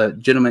Texans had a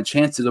legitimate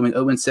chance of going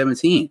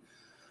 0-17.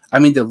 I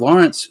mean, the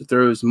Lawrence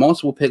throws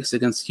multiple picks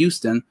against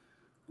Houston.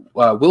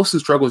 Wilson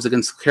struggles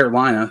against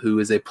Carolina, who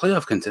is a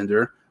playoff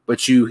contender,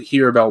 but you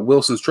hear about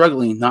Wilson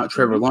struggling, not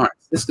Trevor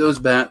Lawrence. This goes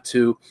back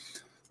to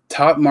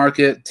top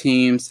market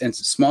teams and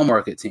small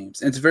market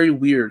teams. And it's very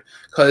weird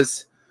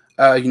because,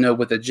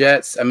 with the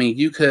Jets, I mean,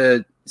 you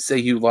could say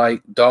you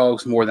like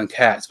dogs more than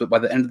cats, but by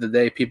the end of the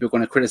day, people are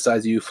going to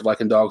criticize you for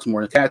liking dogs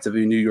more than cats of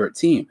your New York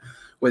team.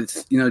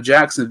 With,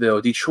 Jacksonville,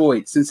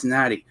 Detroit,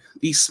 Cincinnati,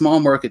 these small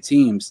market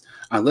teams,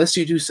 unless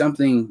you do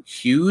something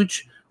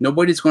huge,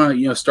 nobody's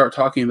going to, start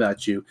talking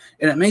about you.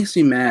 And it makes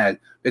me mad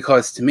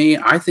because, to me,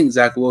 I think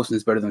Zach Wilson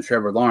is better than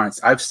Trevor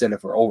Lawrence. I've said it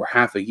for over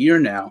half a year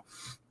now.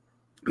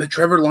 But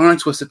Trevor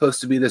Lawrence was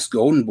supposed to be this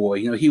golden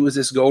boy. He was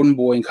this golden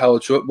boy in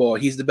college football.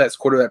 He's the best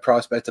quarterback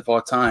prospect of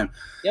all time.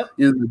 Yep.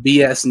 The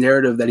BS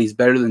narrative that he's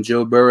better than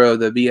Joe Burrow,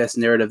 the BS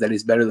narrative that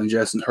he's better than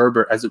Justin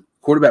Herbert as a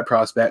quarterback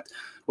prospect,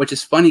 which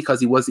is funny because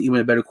he wasn't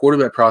even a better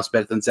quarterback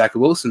prospect than Zach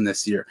Wilson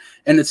this year.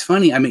 And it's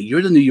funny. I mean,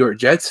 you're the New York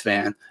Jets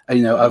fan,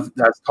 of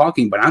that's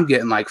talking, but I'm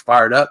getting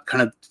fired up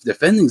kind of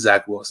defending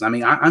Zach Wilson. I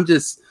mean, I'm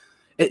just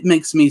 – it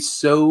makes me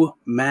so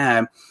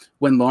mad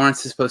when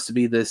Lawrence is supposed to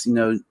be this,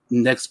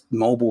 next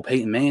mobile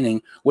Peyton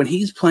Manning, when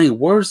he's playing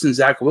worse than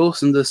Zach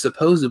Wilson, the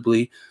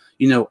supposedly,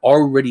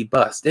 already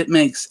bust. It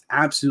makes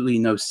absolutely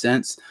no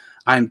sense.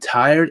 I'm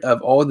tired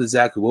of all the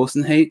Zach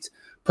Wilson hate.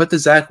 Put the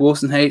Zach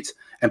Wilson hate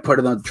and put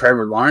it on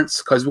Trevor Lawrence,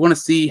 because we want to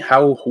see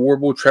how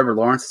horrible Trevor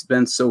Lawrence has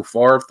been so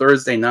far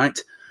Thursday night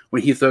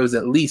when he throws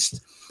at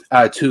least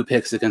 2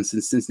 picks against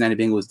the Cincinnati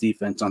Bengals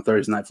defense on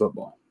Thursday Night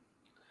Football.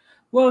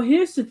 Well,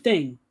 here's the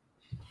thing.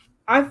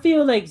 I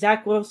feel like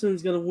Zach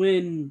Wilson's going to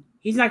win.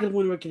 He's not going to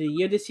win Rookie of the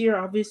Year this year,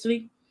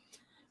 obviously,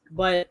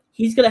 but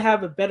he's going to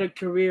have a better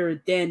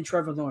career than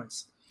Trevor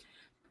Lawrence.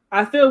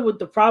 I feel what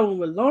the problem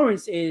with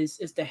Lawrence is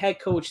the head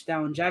coach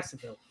down in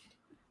Jacksonville.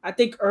 I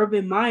think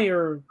Urban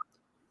Meyer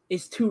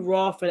is too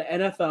raw for the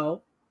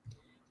NFL.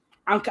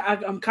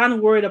 I'm kind of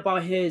worried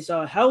about his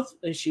health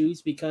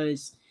issues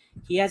because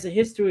he has a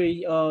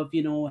history of,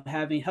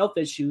 having health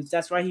issues.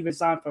 That's why he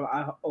resigned from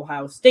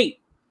Ohio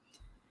State.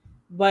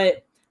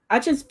 But I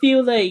just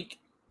feel like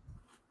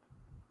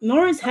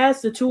Lawrence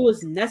has the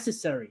tools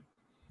necessary.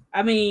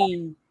 I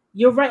mean,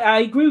 you're right.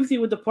 I agree with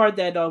you with the part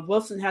that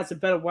Wilson has a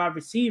better wide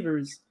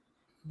receivers,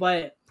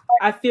 but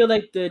I feel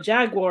like the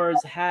Jaguars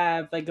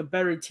have a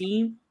better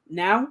team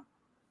now.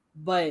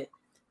 But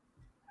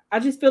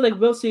I just feel like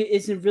Wilson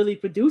isn't really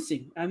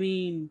producing. I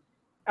mean,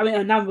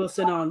 not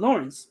Wilson,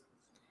 Lawrence,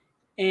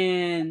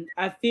 and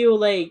I feel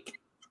like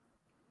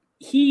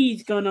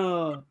he's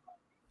not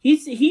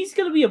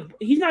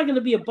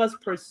gonna be a bust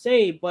per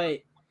se, but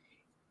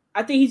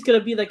I think he's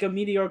gonna be a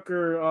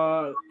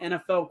mediocre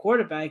NFL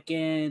quarterback,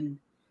 and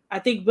I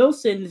think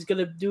Wilson is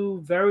gonna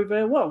do very,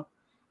 very well.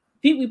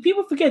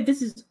 People forget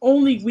this is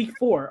only week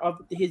 4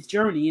 of his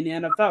journey in the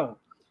NFL,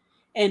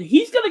 and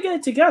he's gonna get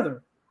it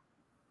together.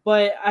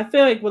 But I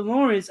feel like with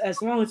Lawrence,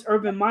 as long as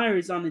Urban Meyer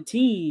is on the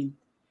team,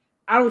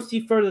 I don't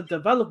see further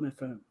development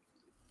for him.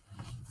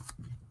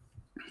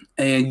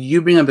 And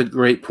you bring up a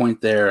great point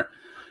there.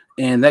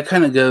 And that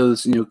kind of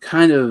goes,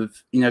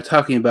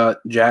 talking about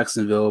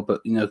Jacksonville,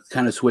 but,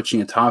 kind of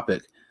switching a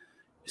topic.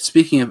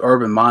 Speaking of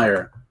Urban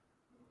Meyer,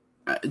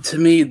 to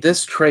me,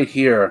 this trade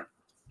here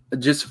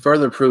just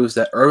further proves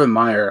that Urban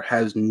Meyer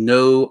has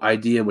no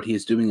idea what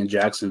he's doing in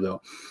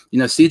Jacksonville.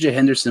 C.J.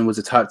 Henderson was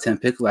a top 10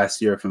 pick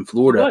last year from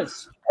Florida,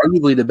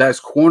 arguably the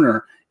best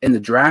corner in the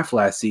draft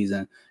last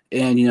season.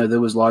 And,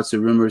 there was lots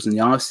of rumors in the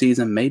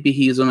offseason. Maybe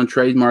he's on a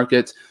trade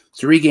market.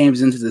 3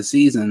 games into the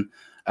season,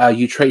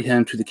 you trade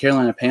him to the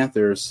Carolina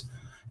Panthers,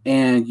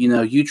 and,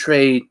 you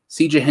trade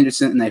C.J.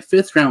 Henderson in a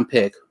 5th-round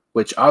pick,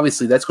 which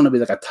obviously that's going to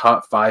be a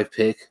top 5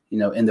 pick, in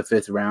the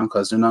 5th round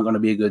because they're not going to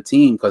be a good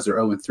team because they're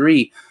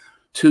 0-3,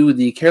 to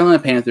the Carolina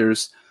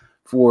Panthers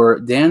for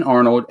Dan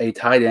Arnold, a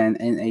tight end,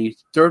 and a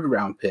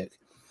 3rd-round pick.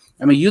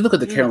 I mean, you look at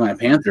the Carolina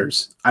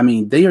Panthers. I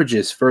mean, they are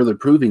just further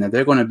proving that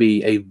they're going to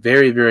be a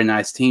very, very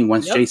nice team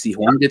once J.C.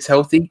 Horn gets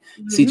healthy.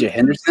 C.J.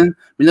 Henderson.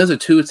 I mean, those are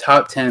 2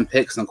 top 10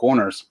 picks and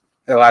corners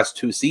the last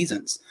 2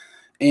 seasons.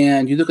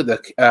 And you look at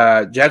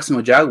the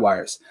Jacksonville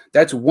Jaguars.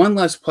 That's 1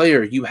 less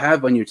player you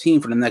have on your team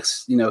for the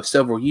next,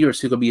 several years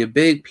who could be a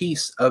big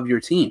piece of your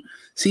team.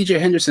 C.J.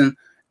 Henderson,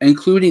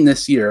 including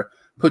this year,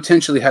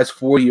 potentially has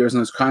 4 years on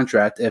his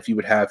contract if you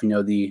would have,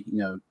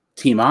 the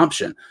team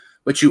option.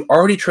 But you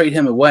already trade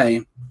him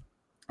away.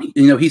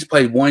 He's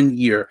played 1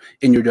 year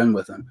and you're done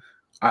with him.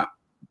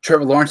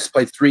 Trevor Lawrence has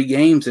played 3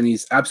 games and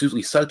he's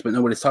absolutely sucked, but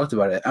nobody's talked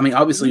about it. I mean,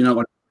 obviously you're not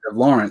going to have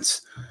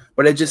Lawrence,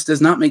 but it just does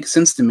not make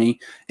sense to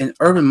me. And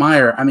Urban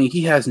Meyer, I mean,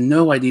 he has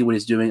no idea what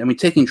he's doing. I mean,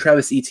 taking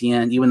Travis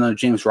Etienne, even though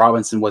James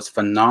Robinson was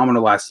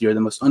phenomenal last year, the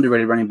most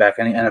underrated running back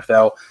in the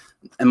NFL,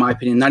 in my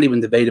opinion, not even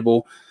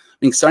debatable. I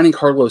mean, signing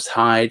Carlos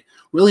Hyde,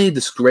 really a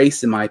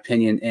disgrace in my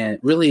opinion, and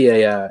really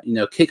a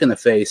kick in the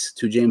face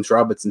to James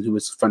Robinson, who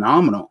was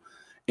phenomenal.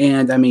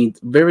 And, I mean,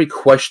 very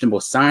questionable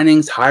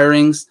signings,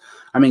 hirings.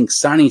 I mean,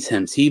 signing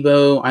Tim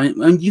Tebow. I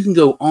mean, you can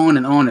go on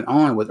and on and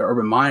on with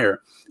Urban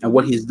Meyer and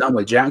what he's done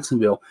with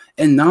Jacksonville,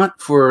 and not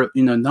for,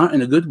 not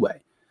in a good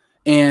way.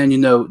 And,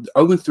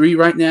 0-3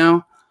 right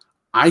now,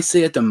 I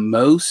say at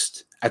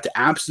the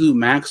absolute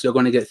max, they're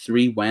going to get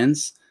 3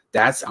 wins.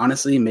 That's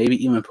honestly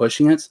maybe even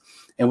pushing it.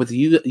 And with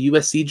the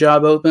USC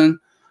job open,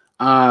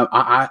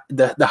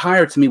 the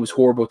hire to me was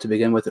horrible to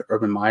begin with.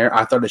 Urban Meyer,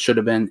 I thought it should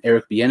have been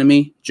Eric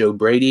Bieniemy, Joe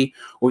Brady,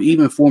 or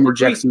even former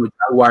Jacksonville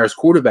Jaguars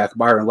quarterback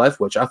Byron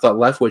Leftwich. I thought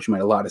Leftwich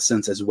made a lot of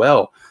sense as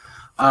well.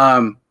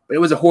 But it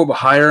was a horrible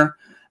hire,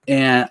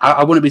 and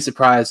I wouldn't be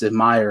surprised if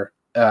Meyer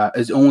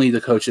is only the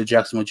coach of the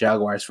Jacksonville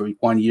Jaguars for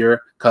 1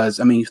 year. Because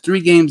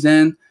 3 games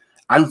in,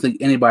 I don't think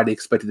anybody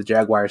expected the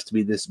Jaguars to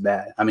be this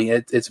bad.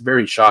 It's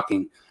very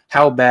shocking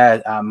how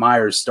bad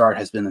Meyer's start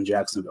has been in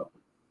Jacksonville.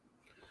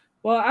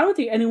 Well, I don't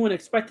think anyone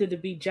expected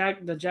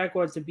the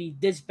Jaguars to be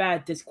this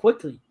bad this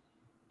quickly,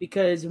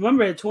 because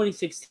remember in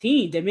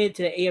 2016 they made it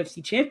to the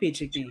AFC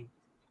Championship game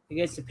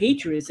against the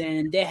Patriots,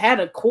 and they had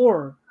a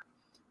core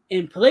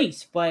in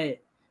place, but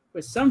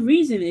for some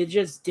reason it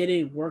just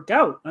didn't work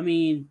out.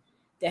 They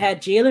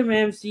had Jalen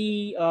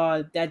Ramsey,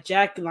 that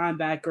Jack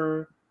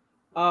linebacker,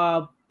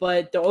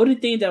 but the only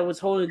thing that was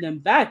holding them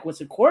back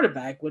was a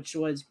quarterback, which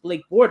was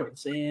Blake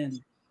Bortles,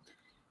 and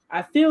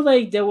I feel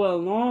like they were a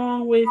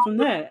long way from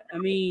that.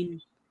 I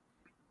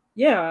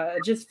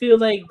just feel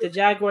like the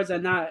Jaguars are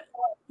not,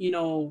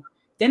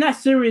 they're not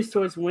serious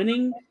towards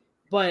winning.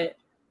 But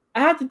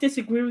I have to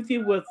disagree with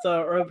you with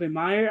Urban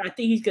Meyer. I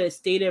think he's going to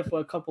stay there for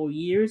a couple of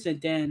years,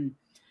 and then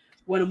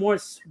when a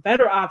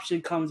better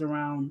option comes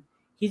around,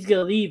 he's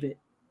going to leave it.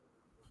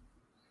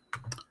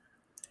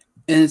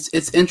 And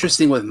it's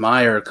interesting with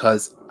Meyer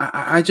because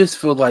I just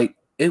feel like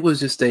it was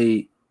just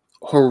a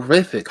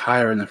horrific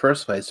hire in the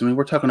first place.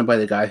 We're talking about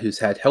a guy who's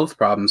had health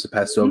problems the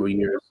past several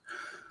years,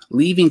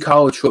 leaving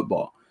college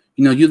football.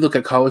 You look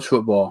at college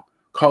football.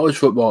 College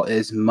football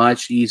is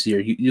much easier.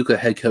 You look at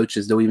head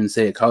coaches; they'll even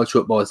say it. College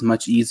football is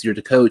much easier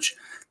to coach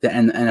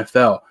than the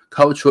NFL.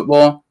 College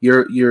football,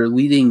 you're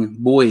leading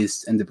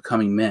boys into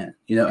becoming men.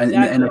 And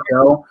in the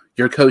NFL,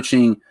 you're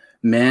coaching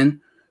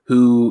men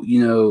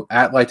who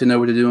act like they know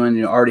what they're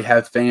doing. Already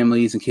have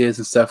families and kids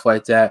and stuff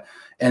like that.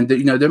 And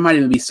there might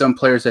even be some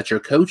players that you're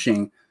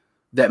coaching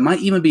that might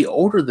even be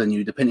older than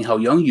you, depending how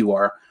young you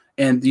are.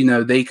 And,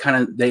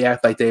 they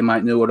act like they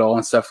might know it all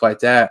and stuff like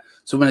that.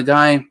 So when a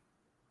guy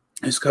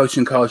who's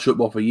coaching college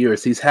football for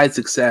years, he's had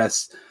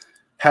success,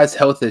 has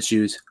health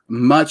issues,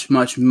 much,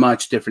 much,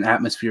 much different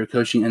atmosphere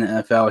coaching in the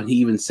NFL. And he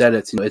even said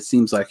it, it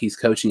seems like he's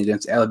coaching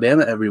against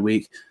Alabama every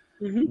week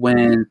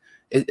when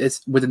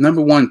it's with the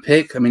number 1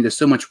 pick. There's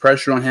so much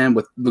pressure on him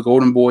with the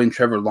Golden Boy and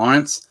Trevor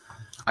Lawrence.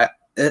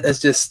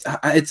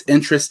 It's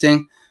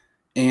interesting.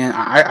 And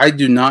I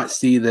do not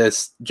see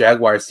this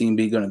Jaguars team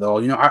be good at all.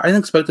 I didn't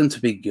expect them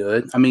to be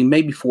good.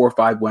 Maybe 4 or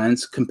 5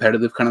 wins,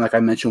 competitive, kind of like I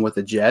mentioned with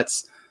the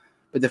Jets.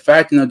 But the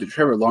fact, that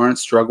Trevor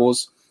Lawrence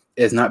struggles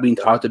is not being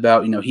talked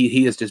about.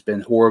 He has just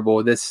been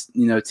horrible. This,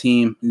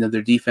 team,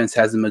 their defense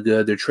hasn't been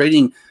good. They're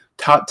trading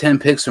top 10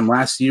 picks from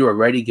last year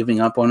already, giving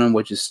up on them,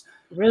 which is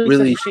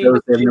really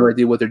shows they have no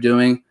idea what they're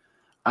doing.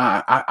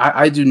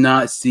 I do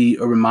not see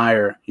Urban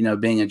Meyer,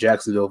 being in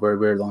Jacksonville for a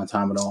very long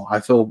time at all. I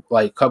feel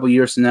like a couple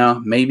years from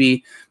now,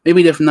 maybe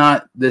if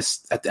not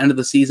this at the end of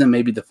the season,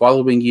 maybe the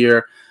following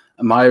year,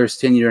 Meyer's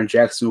tenure in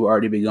Jacksonville will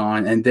already be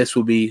gone, and this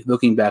will be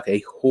looking back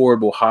a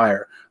horrible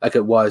hire, like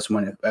it was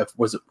when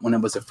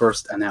it was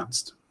first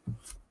announced.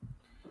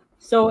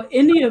 So,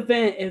 in the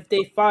event if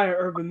they fire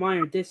Urban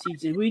Meyer this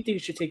season, who do you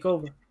think should take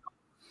over?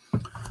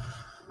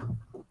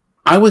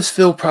 I would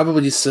feel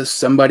probably just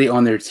somebody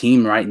on their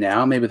team right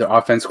now, maybe the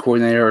offense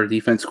coordinator or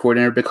defense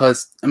coordinator,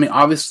 because,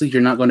 obviously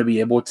you're not going to be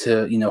able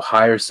to,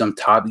 hire some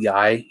top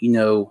guy, in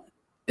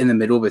the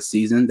middle of a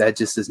season. That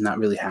just does not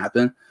really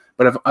happen.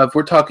 But if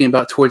we're talking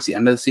about towards the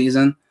end of the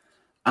season,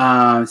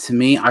 to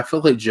me, I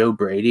feel like Joe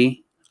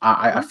Brady.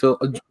 I feel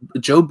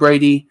Joe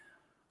Brady,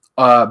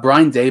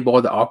 Brian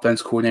Daboll, the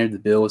offense coordinator of the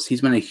Bills,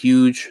 he's been a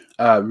huge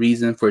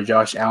reason for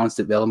Josh Allen's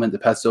development the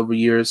past several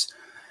years.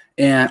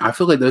 And I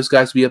feel like those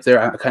guys will be up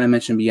there. I kind of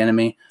mentioned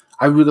Bieniemy.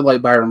 I really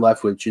like Byron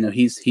Leftwich.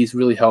 He's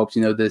really helped,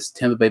 this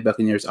Tampa Bay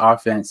Buccaneers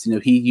offense.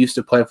 He used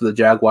to play for the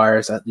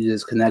Jaguars.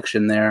 There's a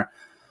connection there.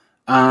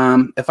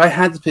 If I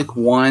had to pick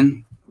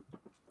one,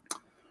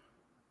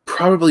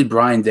 probably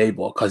Brian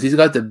Daboll, because he's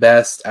got the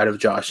best out of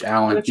Josh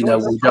Allen.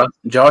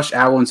 Josh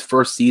Allen's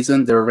first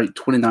season, they were ranked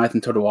 29th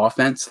in total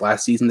offense.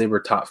 Last season, they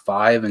were top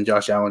 5. And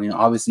Josh Allen,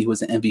 obviously he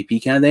was an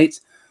MVP candidate.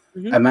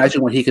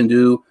 Imagine what he can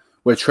do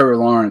with Trevor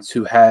Lawrence,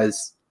 who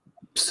has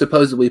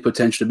supposedly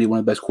potential to be one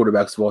of the best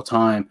quarterbacks of all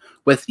time,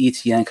 with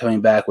ETN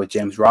coming back, with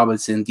James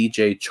Robinson,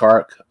 DJ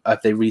Chark,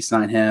 if they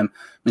re-sign him,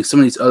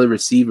 some of these other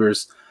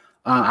receivers.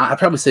 I'd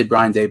probably say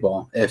Brian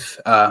Daboll if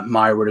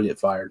Meyer were to get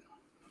fired.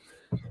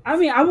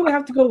 I would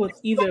have to go with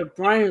either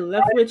Brian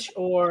Leftwich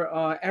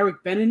or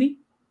Eric Bieniemy.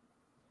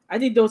 I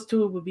think those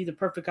two would be the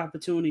perfect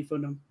opportunity for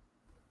them,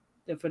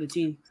 for the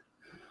team.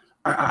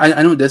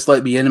 I don't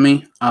dislike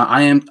Bieniemy.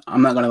 I'm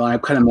not gonna lie, I'm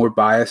kind of more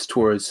biased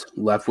towards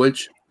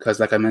Leftwich. Because,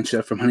 like I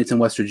mentioned, from Huntington,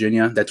 West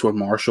Virginia, that's where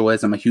Marshall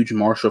is. I'm a huge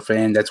Marshall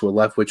fan. That's where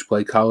Leftwich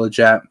played college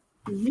at.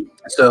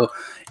 So,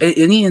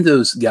 any of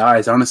those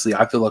guys, honestly,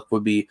 I feel like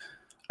would be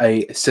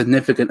a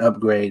significant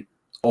upgrade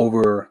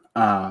over,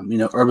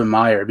 Urban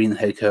Meyer being the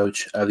head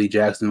coach of the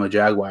Jacksonville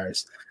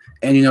Jaguars.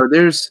 And,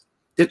 there's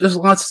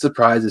lots of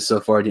surprises so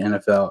far in the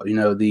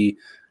NFL.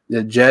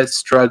 The Jets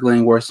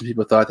struggling worse than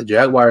people thought. The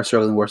Jaguars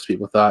struggling worse than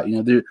people thought.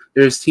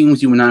 There's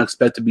teams you would not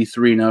expect to be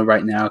 3-0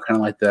 right now, kind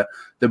of like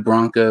the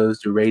Broncos,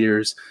 the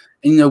Raiders.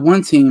 And,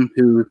 one team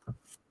who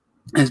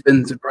has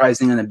been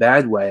surprising in a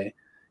bad way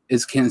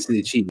is Kansas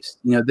City Chiefs.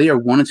 They are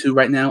 1-2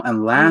 right now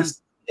and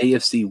last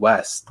AFC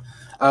West.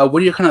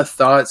 What are your kind of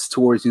thoughts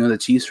towards, the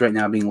Chiefs right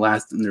now being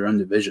last in their own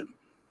division?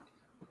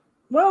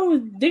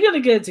 Well, they're going to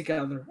get it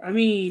together. I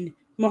mean,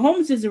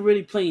 Mahomes isn't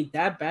really playing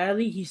that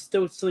badly. He's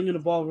still slinging the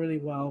ball really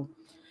well.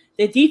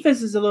 Their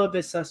defense is a little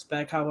bit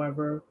suspect,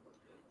 however.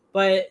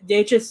 But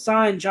they just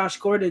signed Josh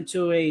Gordon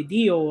to a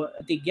deal,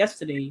 I think,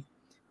 yesterday.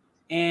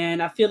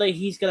 And I feel like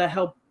he's going to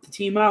help the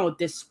team out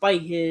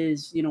despite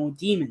his,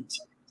 demons.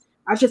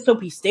 I just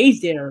hope he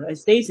stays there and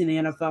stays in the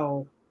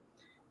NFL.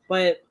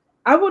 But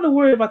I wouldn't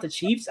worry about the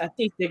Chiefs. I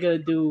think they're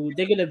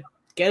gonna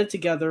get it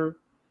together.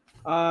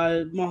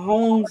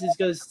 Mahomes is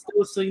gonna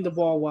still sling the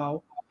ball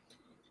well,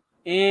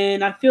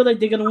 and I feel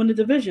like they're gonna win the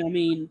division. I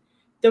mean,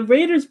 the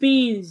Raiders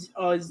being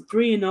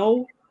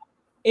 3-0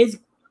 is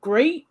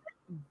great,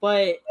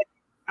 but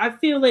I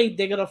feel like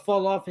they're gonna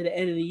fall off at the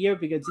end of the year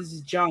because this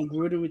is John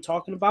Gruden we're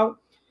talking about,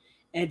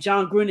 and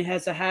John Gruden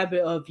has a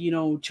habit of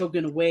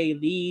choking away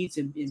leads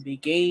in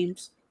big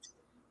games,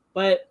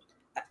 but.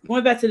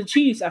 Going back to the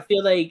Chiefs, I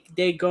feel like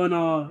they're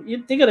gonna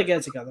get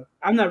it together.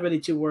 I'm not really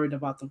too worried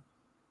about them.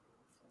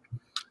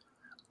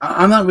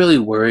 I'm not really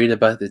worried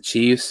about the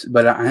Chiefs,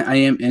 but I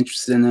am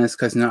interested in this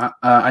because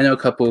I know a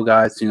couple of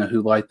guys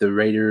who like the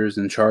Raiders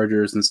and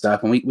Chargers and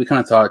stuff, and we kind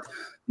of talked.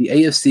 The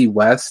AFC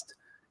West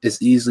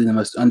is easily the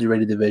most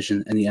underrated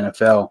division in the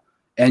NFL.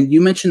 And you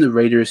mentioned the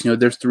Raiders. They're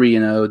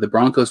 3-0. The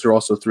Broncos are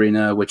also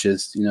 3-0, which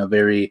is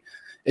very.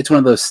 It's one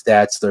of those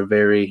stats that are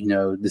very,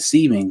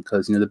 deceiving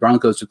because, the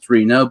Broncos are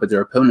 3-0, but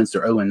their opponents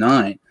are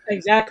 0-9.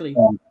 Exactly.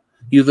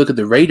 You look at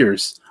the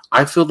Raiders,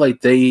 I feel like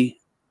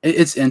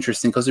it's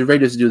interesting because the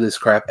Raiders do this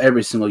crap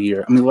every single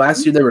year. I mean,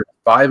 last year they were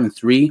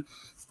 5-3.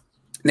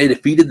 They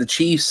defeated the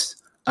Chiefs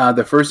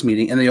the first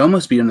meeting, and they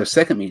almost beat them their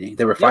second meeting.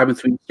 They were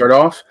 5-3 to start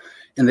off,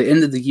 and they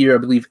ended the year, I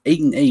believe,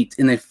 8-8,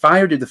 and they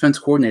fired their defense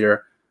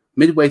coordinator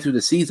midway through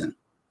the season,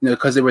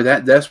 because they were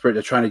that desperate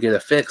to try to get a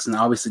fix, and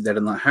obviously that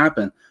did not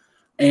happen.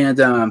 And,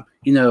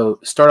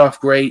 start off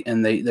great,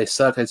 and they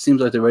suck. It seems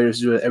like the Raiders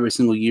do it every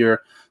single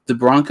year. The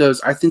Broncos,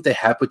 I think they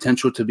have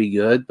potential to be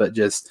good, but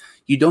just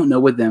you don't know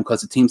with them because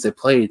the teams they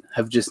played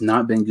have just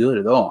not been good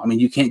at all. I mean,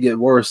 you can't get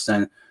worse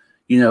than,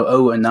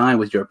 0-9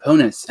 with your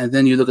opponents. And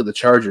then you look at the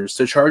Chargers.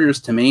 So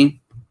Chargers, to me,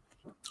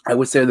 I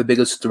would say are the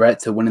biggest threat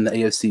to winning the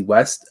AFC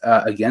West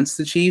against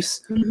the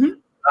Chiefs. Mm-hmm.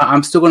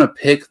 I'm still going to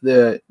pick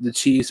the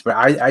Chiefs, but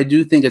I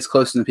do think it's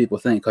closer than people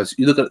think because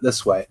you look at it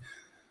this way.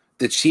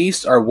 The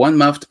Chiefs are one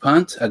muffed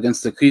punt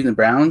against the Cleveland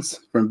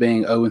Browns from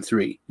being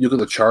 0-3. You look at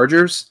the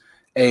Chargers,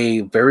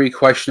 a very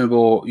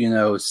questionable,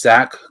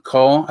 sack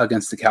call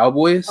against the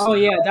Cowboys. Oh,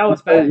 yeah, that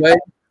was bad.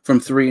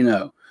 From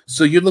 3-0.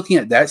 So you're looking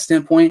at that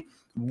standpoint,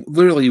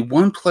 literally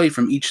one play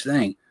from each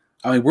thing.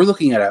 I mean, we're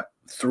looking at a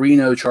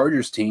 3-0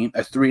 Chargers team,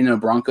 a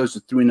 3-0 Broncos,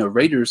 a 3-0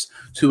 Raiders,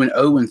 to an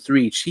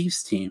 0-3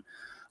 Chiefs team.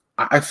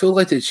 I feel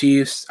like the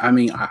Chiefs, I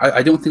mean,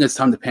 I don't think it's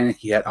time to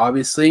panic yet,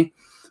 obviously.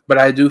 But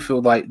I do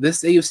feel like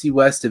this AFC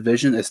West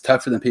division is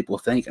tougher than people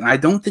think. And I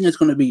don't think it's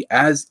going to be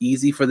as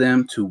easy for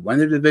them to win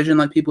their division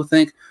like people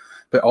think.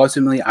 But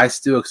ultimately, I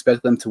still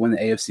expect them to win the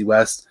AFC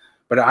West.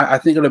 But I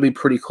think it'll be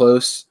pretty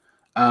close.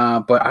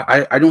 But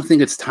I don't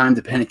think it's time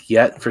to panic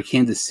yet for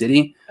Kansas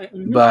City.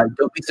 Mm-hmm. But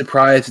don't be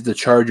surprised if the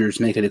Chargers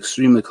make it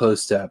extremely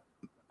close to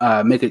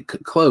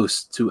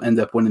end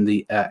up winning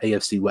the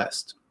AFC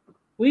West.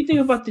 What do you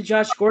think about the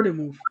Josh Gordon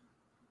move?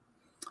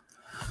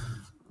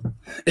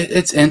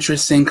 It's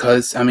interesting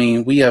because, I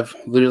mean, we have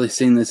literally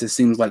seen this, it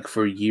seems like,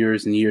 for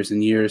years and years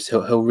and years.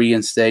 He'll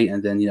reinstate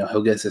and then,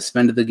 he'll get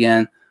suspended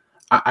again.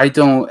 I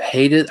don't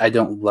hate it. I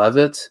don't love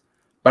it.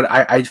 But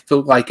I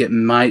feel like it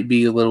might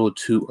be a little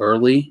too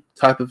early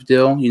type of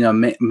deal.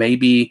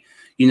 Maybe,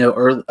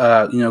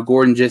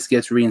 Gordon just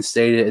gets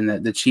reinstated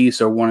and the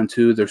Chiefs are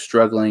 1-2. They're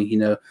struggling.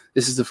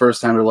 This is the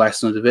first time they're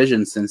last in the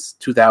division since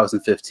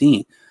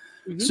 2015.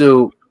 Mm-hmm.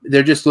 So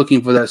they're just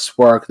looking for that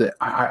spark that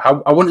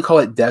I wouldn't call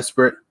it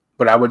desperate,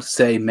 but I would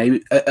say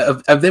maybe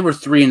if they were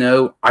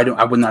 3-0,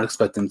 I would not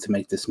expect them to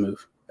make this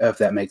move, if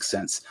that makes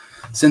sense.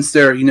 Since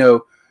they're,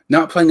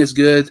 not playing as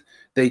good,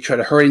 they try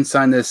to hurry and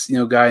sign this,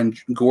 guy in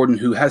Gordon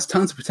who has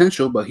tons of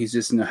potential, but he's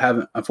just,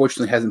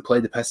 unfortunately hasn't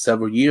played the past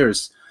several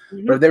years.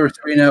 Mm-hmm. But if they were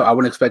 3-0, I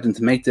wouldn't expect them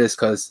to make this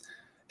because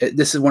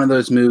this is one of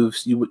those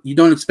moves you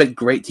don't expect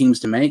great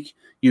teams to make.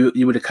 You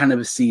would kind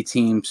of see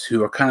teams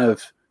who are kind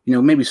of,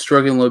 maybe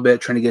struggling a little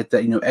bit, trying to get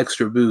that,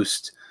 extra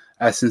boost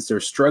since they're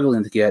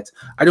struggling to get.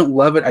 I don't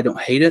love it. I don't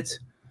hate it.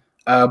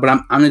 But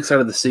I'm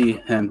excited to see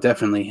him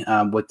definitely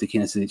with the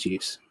Kansas City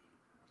Chiefs.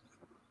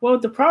 Well,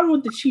 the problem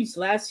with the Chiefs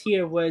last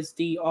year was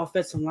the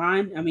offensive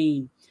line. I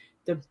mean,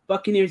 the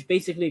Buccaneers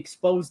basically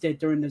exposed it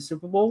during the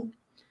Super Bowl.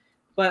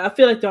 but I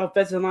feel like the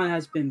offensive line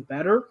has been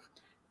better.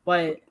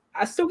 But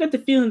I still get the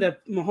feeling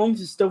that Mahomes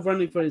is still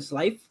running for his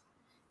life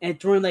and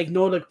throwing like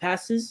no-look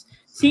passes.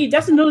 See,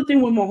 that's another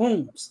thing with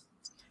Mahomes.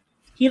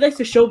 He likes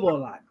to showboat a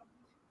lot,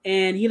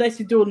 and he likes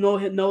to do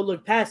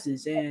no-look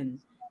passes, and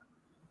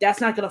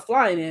that's not gonna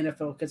fly in the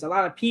NFL because a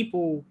lot of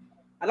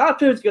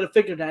players are gonna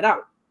figure that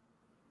out.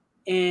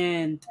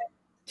 And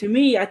to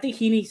me, I think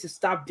he needs to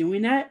stop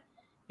doing that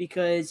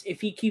because if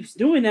he keeps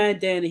doing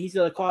that, then he's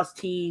gonna cost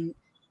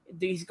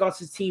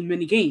his team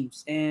many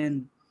games,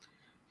 and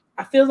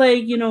I feel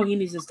like he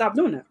needs to stop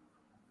doing that.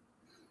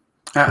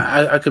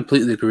 I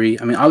completely agree.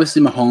 I mean,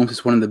 obviously, Mahomes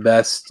is one of the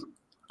best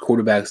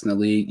quarterbacks in the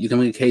league. You can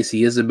make a case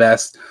he is the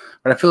best,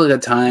 but I feel like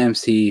at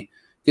times he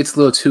gets a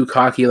little too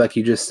cocky, like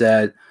you just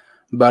said.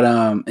 But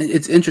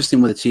it's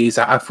interesting with the Chiefs.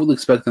 I fully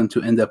expect them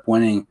to end up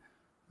winning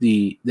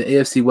the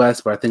AFC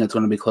West, but I think it's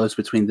going to be close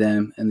between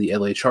them and the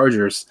LA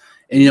Chargers.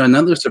 And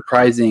another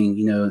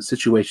surprising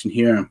situation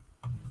here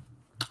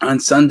on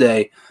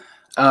Sunday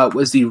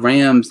was the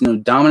Rams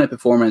dominant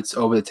performance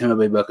over the Tampa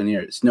Bay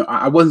Buccaneers.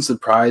 I wasn't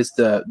surprised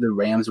the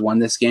Rams won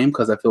this game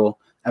because I feel,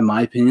 in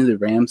my opinion, the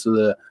Rams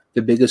were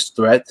the biggest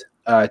threat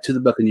to the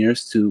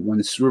Buccaneers to win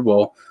the Super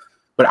Bowl.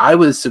 But I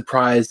was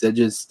surprised at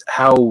just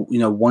how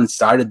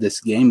one-sided this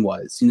game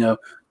was.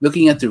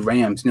 Looking at the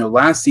Rams,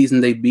 last season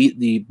they beat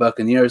the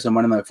Buccaneers on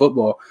Monday Night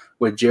Football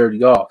with Jared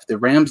Goff. The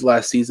Rams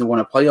last season won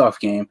a playoff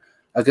game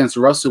against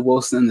Russell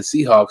Wilson and the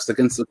Seahawks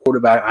against the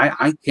quarterback.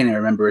 I can't even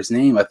remember his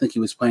name. I think he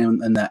was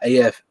playing in the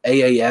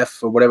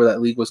AAF or whatever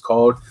that league was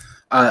called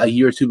a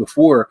year or two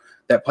before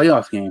that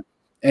playoff game.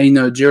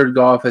 And, Jared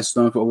Goff has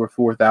thrown for over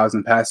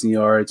 4,000 passing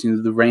yards.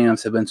 The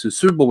Rams have been to the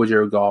Super Bowl with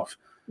Jared Goff.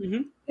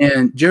 Mm-hmm.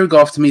 And Jared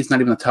Goff, to me, is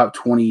not even a top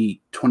 20,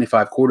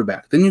 25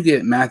 quarterback. Then you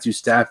get Matthew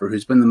Stafford,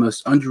 who's been the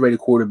most underrated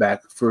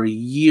quarterback for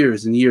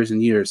years and years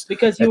and years.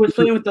 Because he was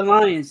playing with the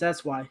Lions,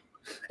 that's why.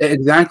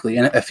 Exactly.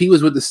 And if he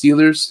was with the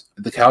Steelers,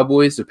 the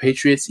Cowboys, the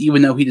Patriots,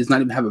 even though he does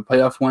not even have a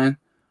playoff win,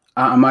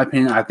 in my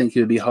opinion, I think he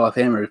would be a Hall of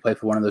Famer to play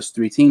for one of those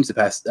three teams the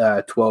past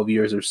 12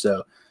 years or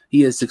so.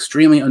 He is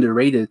extremely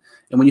underrated.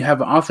 And when you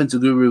have an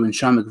offensive guru in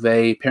Sean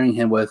McVay pairing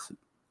him with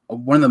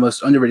one of the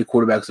most underrated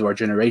quarterbacks of our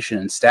generation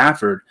in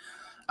Stafford,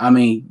 I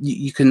mean,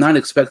 you cannot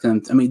expect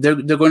them. I mean, they're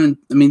going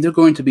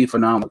to be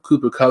phenomenal.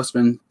 Cooper Kupp's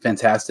been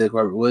fantastic.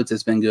 Robert Woods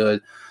has been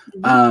good.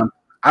 Mm-hmm.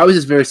 I was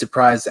just very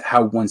surprised at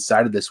how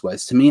one-sided this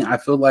was. To me, I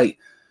feel like,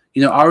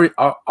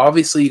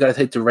 obviously you got to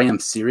take the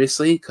Rams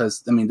seriously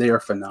because, they are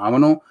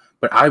phenomenal.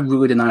 But I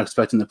really did not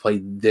expect them to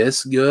play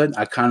this good.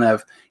 I kind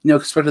of,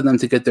 expected them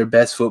to get their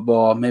best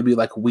football, maybe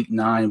like week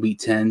 9, week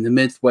 10, the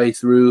midway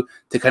through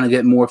to kind of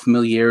get more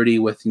familiarity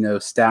with,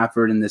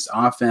 Stafford and this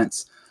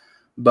offense.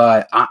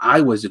 But I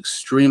was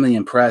extremely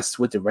impressed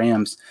with the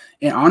Rams.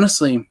 And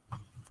honestly,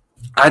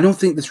 I don't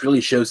think this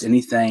really shows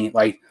anything.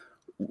 Like,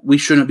 we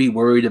shouldn't be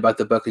worried about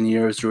the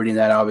Buccaneers or any of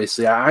that,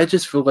 obviously. I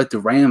just feel like the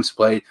Rams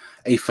played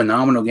a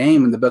phenomenal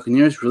game, and the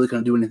Buccaneers really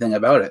couldn't do anything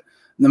about it.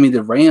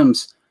 The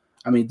Rams,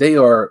 they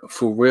are,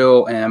 for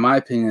real, and in my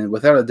opinion,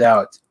 without a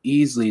doubt,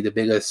 easily the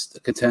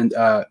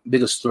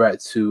biggest threat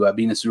to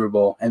being a Super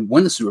Bowl and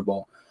win the Super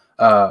Bowl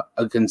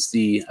against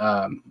the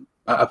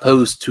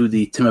opposed to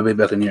the Tampa Bay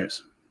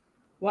Buccaneers.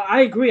 Well,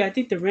 I agree. I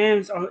think the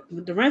Rams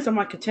are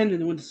my contender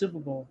to win the Super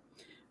Bowl.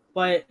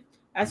 But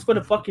as for the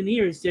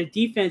Buccaneers, their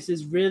defense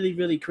is really,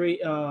 really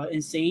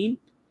insane.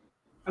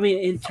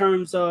 In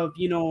terms of,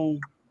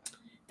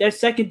 their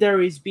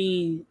secondary is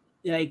being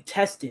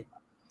tested.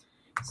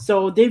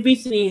 So they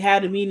recently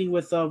had a meeting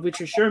with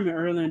Richard Sherman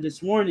earlier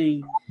this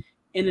morning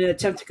in an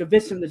attempt to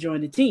convince him to join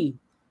the team.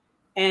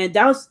 And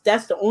that's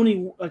the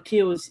only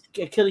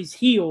Achilles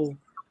heel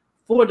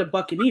for the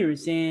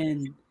Buccaneers.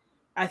 And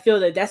I feel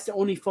that that's the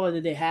only fault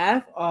that they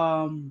have.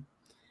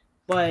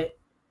 But,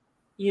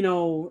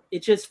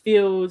 it just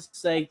feels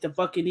like the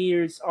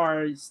Buccaneers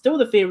are still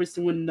the favorites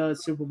to win the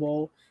Super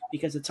Bowl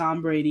because of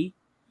Tom Brady.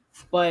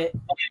 But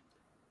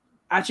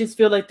I just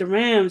feel like the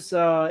Rams,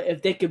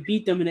 if they could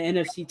beat them in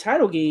the NFC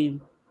title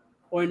game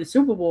or in the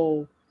Super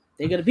Bowl,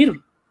 they're going to beat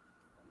them.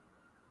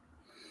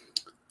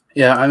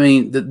 Yeah,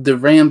 the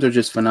Rams are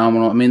just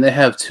phenomenal. They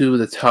have two of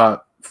the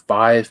top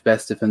 5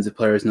 best defensive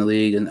players in the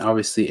league, and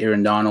obviously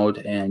Aaron Donald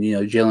and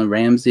Jalen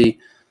Ramsey.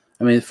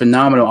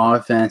 Phenomenal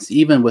offense.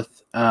 Even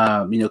with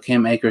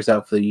Cam Akers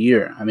out for the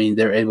year,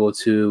 they're able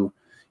to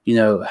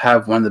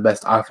have one of the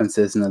best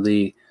offenses in the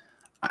league.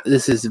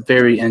 This is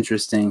very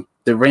interesting.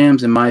 The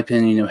Rams, in my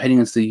opinion, heading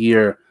into the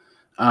year,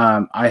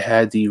 I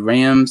had the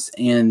Rams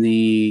and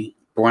the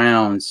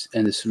Browns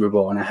in the Super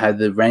Bowl, and I had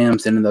the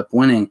Rams ended up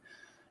winning.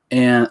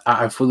 And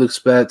I fully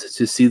expect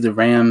to see the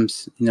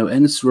Rams,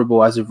 in the Super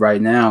Bowl as of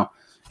right now.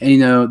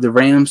 And, the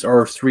Rams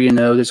are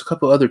 3-0. There's a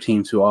couple other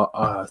teams who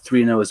are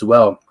 3-0 as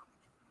well.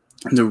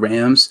 The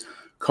Rams,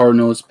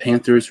 Cardinals,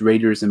 Panthers,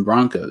 Raiders, and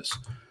Broncos.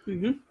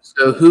 Mm-hmm.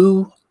 So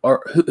who,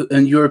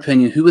 in your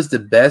opinion, who is the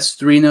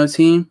best 3-0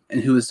 team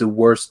and who is the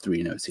worst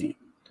 3-0 team?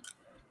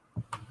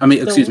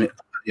 Excuse me.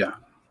 Yeah.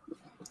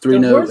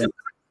 3-0.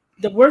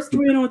 The worst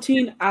 3-0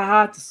 team, I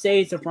have to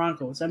say, is the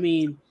Broncos.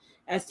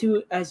 As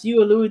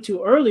you alluded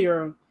to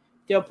earlier,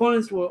 their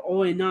opponents were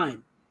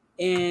 0-9.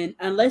 And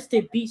unless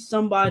they beat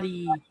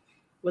somebody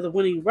with a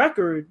winning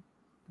record,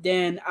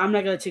 then I'm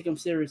not going to take them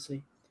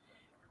seriously.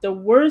 The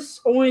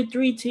worst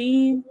 0-3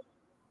 team,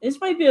 this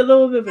might be a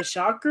little bit of a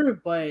shocker,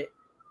 but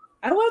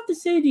I would have to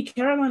say the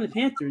Carolina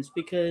Panthers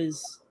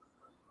because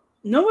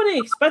nobody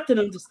expected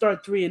them to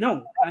start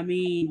 3-0. I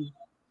mean,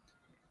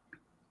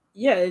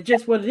 yeah, it's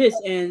just what it is.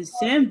 And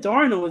Sam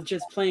Darnold is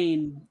just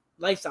playing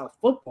lights out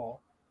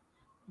football.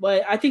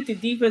 But I think the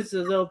defense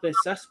is a little bit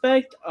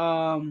suspect.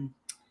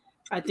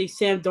 I think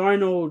Sam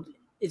Darnold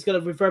is going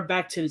to revert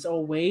back to his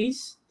old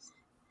ways.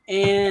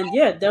 And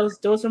yeah,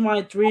 those are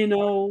my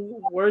 3-0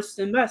 worst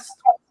and best.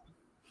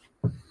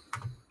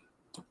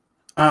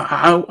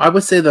 I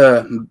would say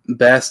the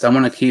best. I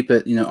want to keep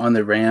it, on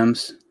the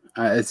Rams.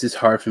 It's just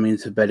hard for me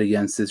to bet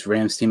against this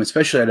Rams team,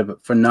 especially at a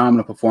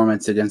phenomenal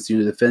performance against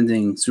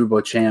defending Super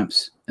Bowl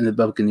champs and the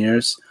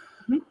Buccaneers.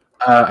 Mm-hmm.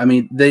 I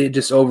mean, they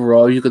just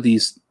overall, you look at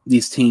these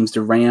teams: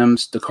 the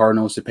Rams, the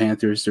Cardinals, the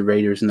Panthers, the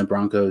Raiders, and the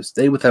Broncos.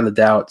 They, without a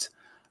doubt,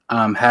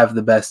 have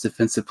the best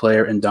defensive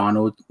player in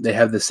Donald. They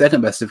have the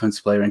second best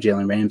defensive player in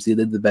Jalen Ramsey.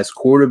 They have the best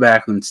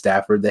quarterback in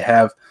Stafford. They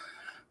have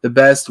the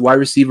best wide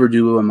receiver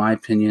duo, in my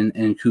opinion,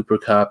 in Cooper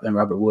Kupp and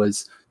Robert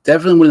Woods.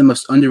 Definitely one of the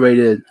most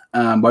underrated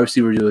wide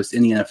receiver duos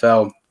in the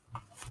NFL.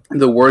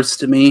 The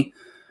worst to me,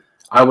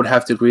 I would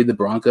have to agree, the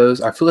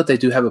Broncos. I feel like they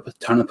do have a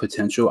ton of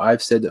potential.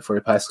 I've said that for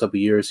the past couple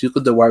of years. You look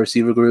at the wide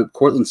receiver group: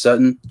 Cortland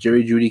Sutton,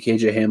 Jerry Jeudy,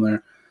 KJ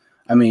Hamler.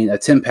 I mean,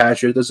 Tim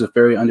Patrick. Those are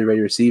very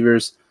underrated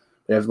receivers.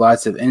 They have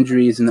lots of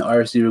injuries in the wide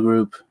receiver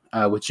group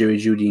with Jerry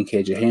Jeudy and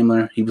KJ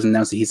Hamler. He was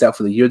announced that he's out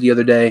for the year the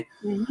other day.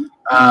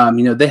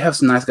 Mm-hmm. They have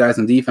some nice guys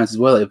on defense as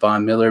well, like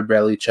Von Miller,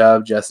 Bradley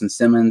Chubb, Justin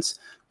Simmons,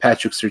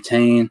 Patrick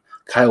Surtain,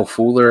 Kyle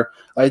Fuller.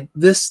 Like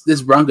this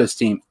Broncos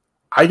team,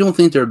 I don't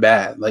think they're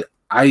bad. Like,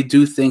 I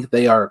do think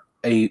they are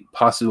a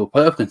possible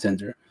playoff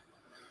contender.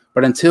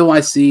 But until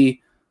I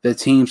see the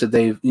teams that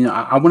they've,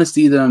 I want to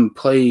see them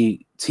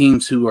play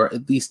teams who are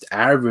at least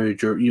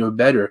average or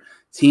better.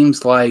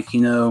 Teams like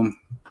the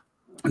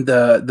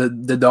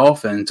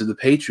Dolphins or the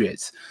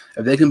Patriots.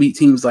 If they can beat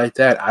teams like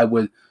that, I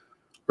would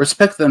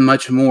respect them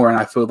much more. And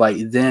I feel like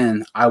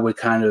then I would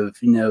kind of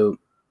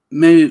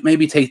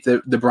maybe take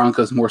the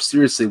Broncos more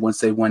seriously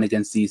once they win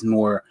against these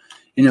more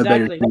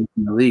better teams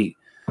in the league.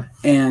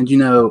 And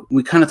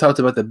we kind of talked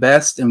about the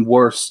best and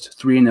worst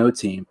 3-0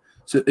 team.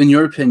 So in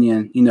your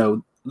opinion,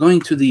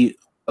 going to the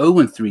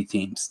 0-3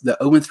 teams, the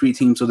 0-3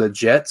 teams are the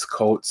Jets,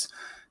 Colts,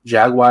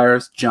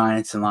 Jaguars,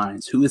 Giants, and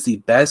Lions. Who is the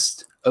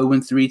best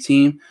 0-3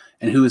 team,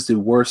 and who is the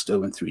worst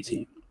 0-3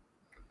 team?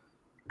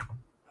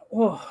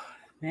 Oh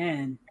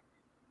man,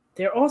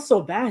 they're all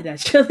so bad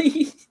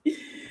actually.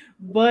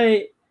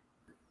 But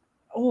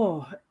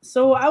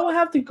so I will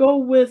have to go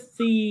with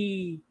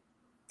the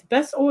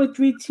best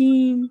 0-3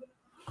 team.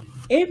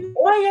 It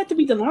might have to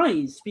be the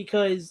Lions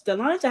because the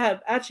Lions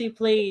have actually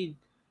played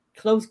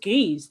close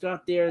games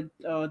throughout their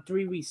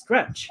 3-week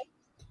stretch.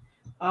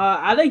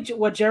 I like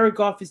what Jared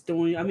Goff is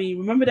doing. I mean,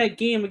 remember that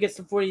game against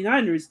the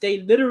 49ers?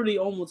 They literally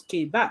almost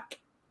came back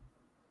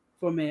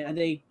from it. I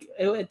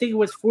think it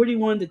was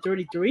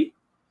 41-33.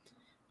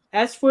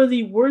 As for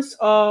the worst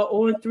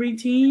 0-3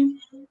 team,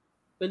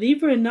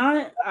 believe it or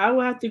not, I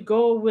will have to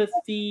go with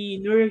the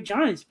New York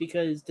Giants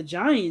because the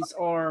Giants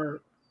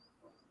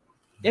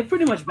they're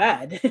pretty much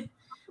bad. The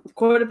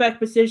quarterback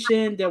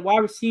position, their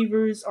wide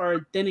receivers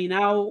are thinning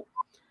out.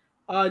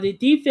 The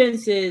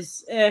defense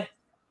is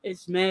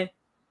it's meh.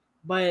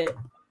 But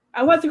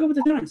I want to go with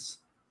the Giants.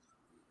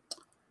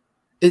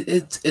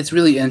 It's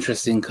really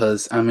interesting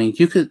because I mean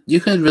you could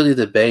really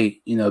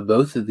debate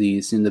both of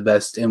these in the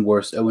best and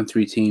worst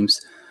 0-3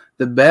 teams.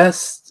 The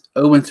best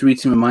 0-3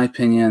 team, in my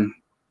opinion,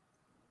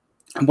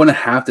 I'm going to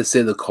have to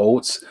say the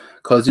Colts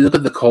because you look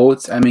at the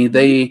Colts. I mean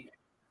they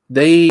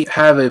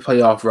have a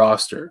playoff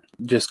roster.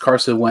 Just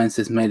Carson Wentz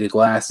is made of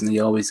glass and he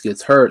always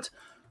gets hurt.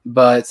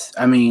 But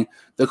I mean,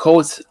 the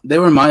Colts, they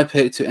were my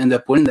pick to end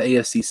up winning the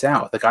AFC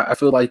South. Like I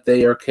feel like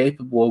they are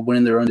capable of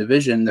winning their own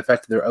division. The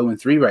fact that they're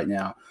 0-3 right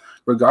now,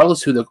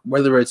 regardless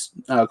whether it's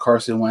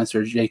Carson Wentz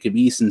or Jacob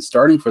Eason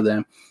starting for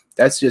them,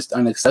 that's just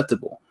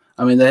unacceptable.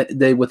 I mean,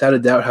 they without a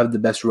doubt have the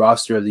best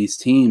roster of these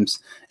teams.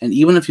 And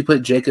even if you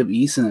put Jacob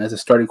Eason as a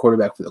starting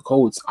quarterback for the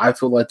Colts, I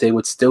feel like they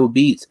would still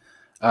beat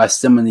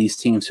some of these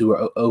teams who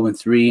are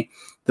 0-3.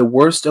 The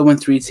worst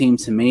 0-3 team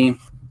to me.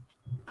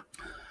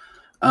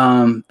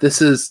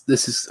 This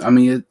is. I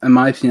mean, in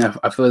my opinion,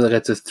 I feel like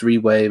it's a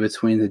 3-way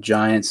between the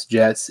Giants,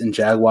 Jets, and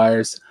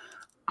Jaguars.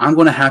 I'm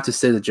going to have to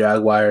say the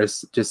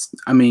Jaguars. Just,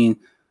 I mean,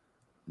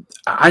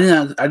 I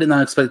did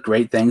not expect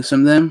great things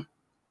from them,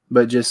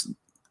 but just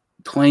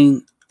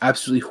playing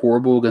absolutely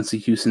horrible against the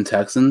Houston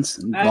Texans.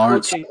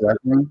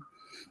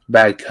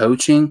 Bad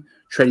coaching,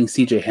 trading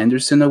C.J.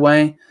 Henderson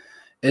away.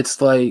 It's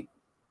like.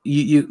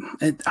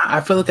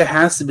 I feel like it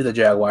has to be the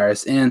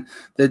Jaguars, and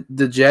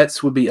the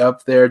Jets would be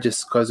up there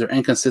just because they're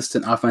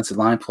inconsistent offensive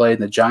line play.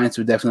 And the Giants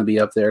would definitely be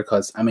up there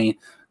because I mean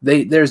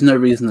there's no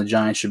reason the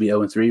Giants should be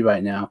 0-3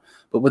 right now.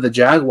 But with the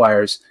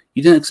Jaguars,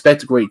 you didn't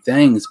expect great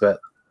things, but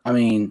I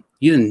mean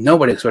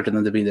nobody expected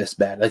them to be this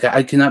bad. Like,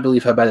 I cannot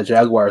believe how bad the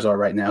Jaguars are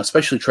right now,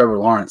 especially Trevor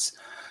Lawrence.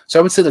 So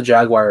I would say the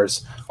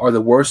Jaguars are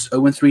the worst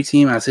 0-3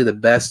 team. I'd say the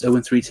best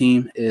 0-3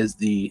 team is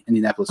the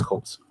Indianapolis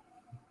Colts.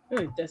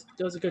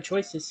 Those are good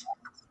choices.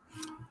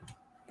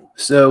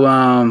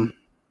 So,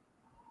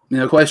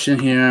 question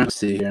here. Let's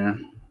see here.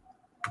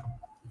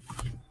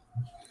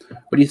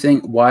 What do you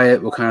think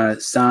Wyatt will kind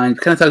of sign?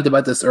 Kind of talked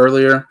about this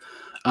earlier.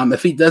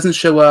 If he doesn't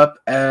show up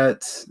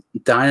at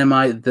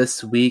Dynamite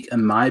this week,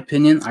 in my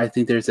opinion, I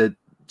think there's a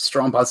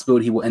strong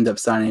possibility he will end up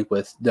signing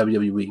with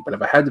WWE. But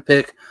if I had to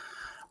pick,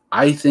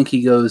 I think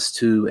he goes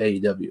to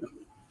AEW.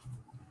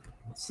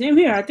 Same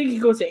here. I think he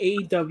goes to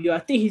AEW. I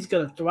think he's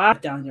going to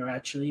thrive down there,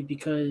 actually,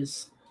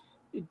 because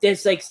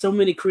there's like so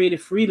many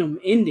creative freedom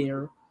in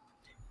there.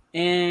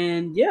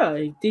 And yeah,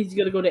 I think he's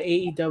going to go to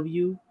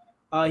AEW.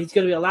 He's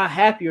going to be a lot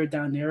happier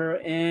down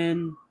there.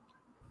 And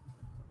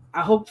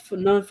I hope for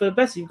the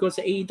best if he goes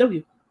to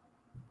AEW.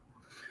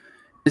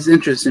 It's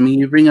interesting. I mean,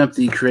 you bring up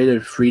the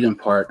creative freedom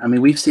part. I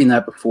mean, we've seen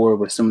that before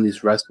with some of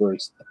these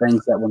wrestlers,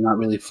 things that will not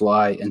really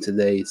fly in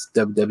today's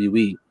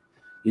WWE.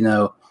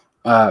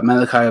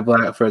 Malachi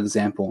Black, for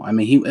example. I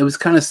mean, it was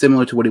kind of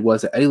similar to what he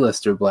was at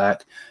A-Lister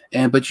Black,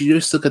 but you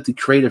just look at the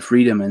creative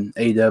freedom in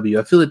AEW.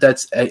 I feel like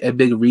that's a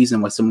big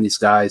reason why some of these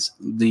guys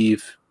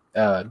leave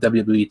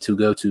WWE to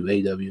go to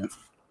AEW.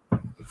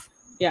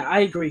 Yeah,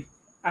 I agree.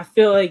 I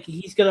feel like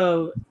he's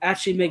gonna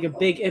actually make a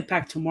big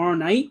impact tomorrow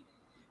night.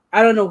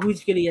 I don't know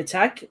who's going to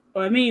attack.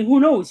 I mean, who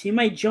knows? He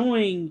might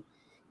join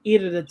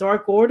either the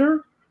Dark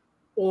Order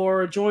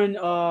or join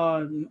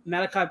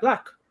Malachi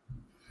Black.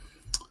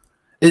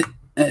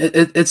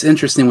 It's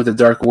interesting with the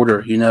Dark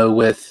Order.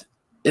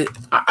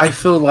 I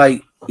feel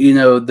like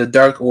the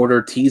Dark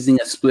Order teasing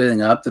and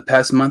splitting up the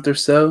past month or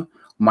so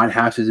might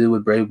have to do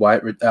with Bray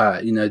Wyatt,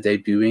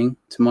 debuting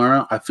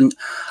tomorrow. I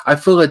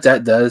feel like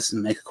that does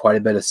make quite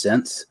a bit of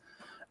sense,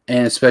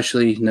 and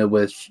especially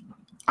with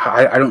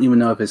I don't even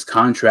know if his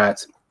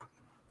contract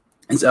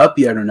is up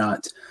yet or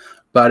not,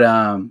 but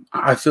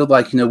I feel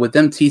like with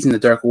them teasing the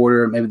Dark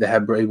Order, maybe they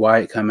have Bray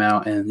Wyatt come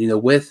out, and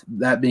with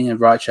that being in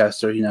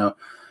Rochester,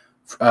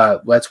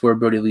 that's where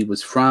Brody Lee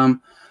was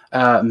from.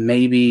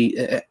 Maybe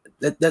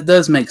that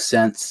does make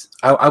sense.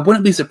 I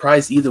wouldn't be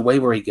surprised either way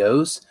where he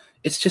goes.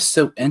 It's just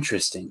so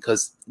interesting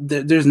because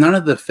there's none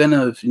of the fin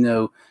of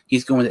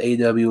he's going to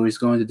AEW or he's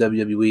going to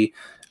WWE.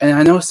 And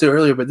I know I said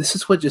earlier, but this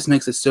is what just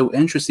makes it so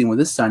interesting with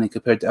this signing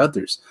compared to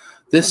others.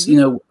 This,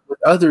 with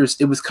others,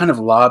 it was kind of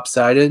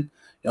lopsided.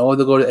 They'll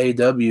go to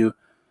AEW,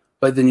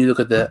 but then you look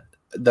at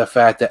the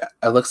fact that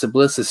Alexa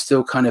Bliss is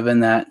still kind of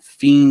in that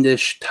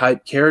fiendish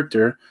type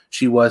character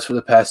she was for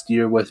the past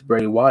year with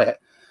Bray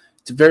Wyatt.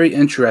 It's very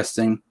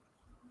interesting.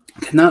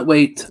 Cannot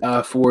wait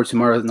for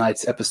tomorrow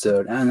night's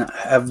episode. And I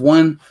have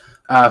one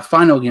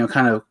final,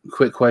 kind of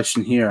quick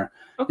question here.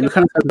 Okay.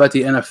 Kind of talk about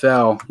the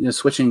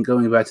NFL,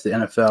 going back to the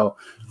NFL.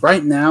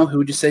 Right now, who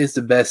would you say is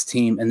the best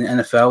team in the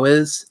NFL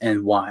is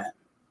and why?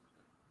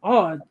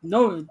 Oh,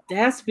 no, it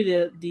has to be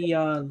the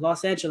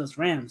Los Angeles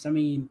Rams. I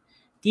mean,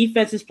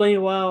 defense is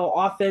playing well.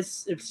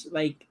 Offense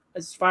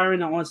is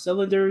firing on all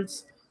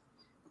cylinders.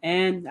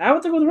 And I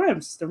would go with the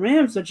Rams. The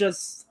Rams are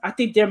I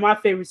think they're my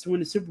favorites to win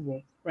the Super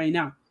Bowl right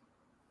now.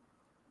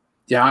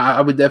 Yeah,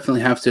 I would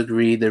definitely have to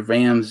agree. The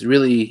Rams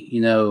really,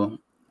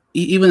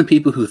 even the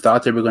people who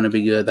thought they were going to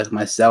be good, like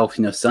myself,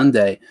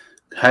 Sunday,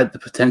 had the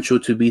potential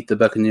to beat the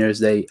Buccaneers.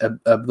 They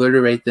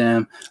obliterate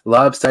them.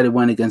 Lopsided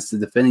win against the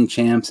defending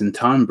champs and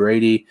Tom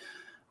Brady.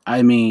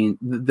 I mean,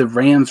 the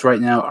Rams right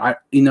now,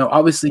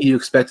 obviously you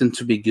expect them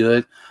to be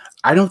good.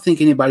 I don't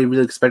think anybody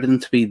really expected them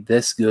to be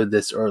this good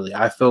this early.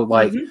 I felt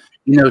like,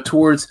 you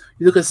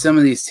look at some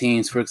of these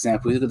teams, for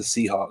example, you look at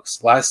the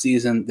Seahawks. Last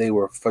season, they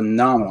were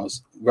phenomenal.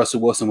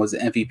 Russell Wilson was the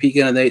MVP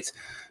candidate,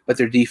 but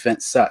their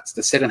defense sucked.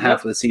 The second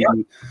half of the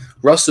season,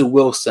 Russell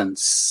Wilson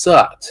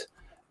sucked.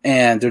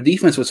 And their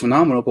defense was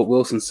phenomenal, but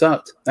Wilson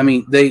sucked. I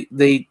mean,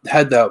 they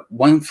had the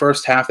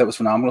first half that was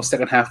phenomenal.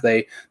 Second half,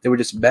 they were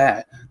just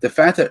bad. The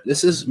fact that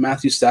this is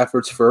Matthew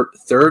Stafford's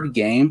third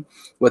game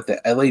with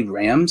the LA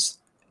Rams,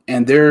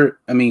 and they're,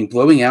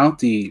 blowing out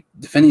the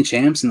defending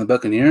champs and the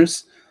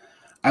Buccaneers.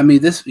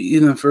 This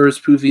even further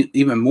proves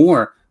even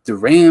more. The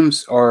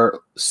Rams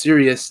are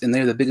serious, and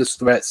they're the biggest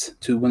threats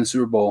to win the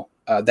Super Bowl.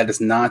 That is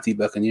not the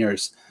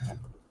Buccaneers.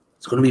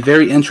 It's going to be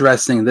very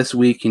interesting this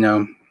week,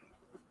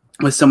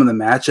 with some of the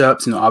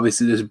matchups.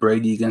 Obviously there's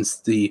Brady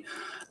against the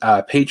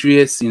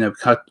Patriots.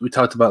 We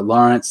talked about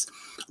Lawrence.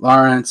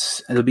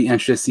 It'll be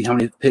interesting to see how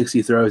many picks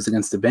he throws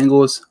against the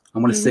Bengals.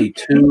 I'm going to say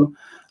 2.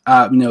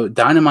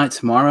 Dynamite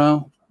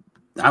tomorrow.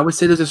 I would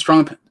say there's a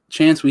strong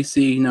chance we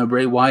see,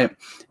 Bray Wyatt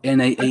in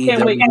a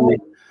AEW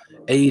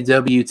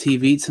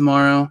TV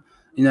tomorrow.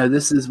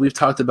 We've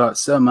talked about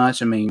so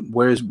much.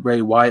 Where's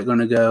Bray Wyatt going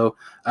to go?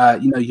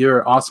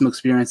 Your awesome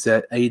experience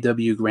at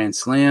AEW Grand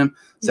Slam.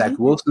 Zach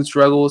Wilson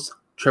struggles.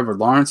 Trevor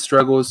Lawrence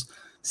struggles.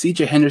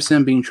 C.J.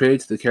 Henderson being traded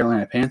to the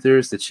Carolina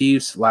Panthers. The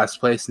Chiefs last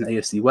place in the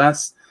AFC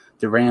West.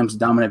 The Rams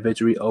dominant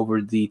victory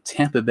over the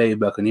Tampa Bay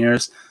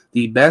Buccaneers.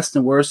 The best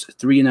and worst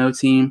 3-0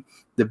 team.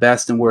 the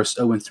best and worst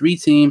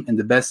 0-3 team and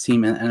the best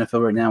team in the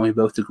NFL right now. We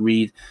both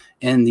agreed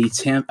in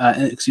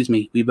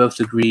the we both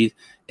agreed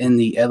in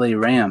the LA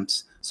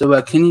Rams.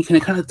 So can you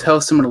kind of tell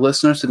some of the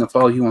listeners who can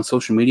follow you on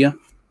social media?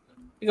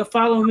 You can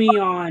follow me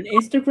on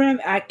Instagram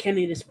at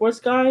Kenny the Sports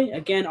Guy.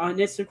 Again, on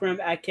Instagram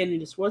at Kenny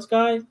the Sports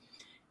Guy.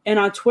 And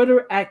on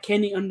Twitter at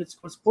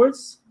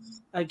Kenny_sports.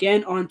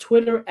 Again, on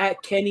Twitter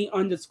at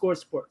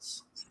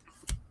Kenny_sports.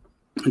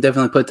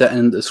 Definitely put that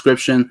in the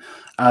description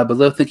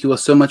below. Thank you all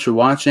so much for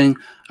watching.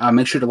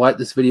 Make sure to like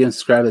this video and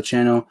subscribe to the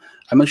channel.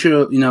 Make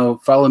sure to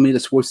follow me, the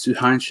Sports Dude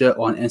Heinz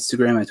Show, on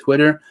Instagram and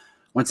Twitter.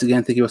 Once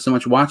again, thank you all so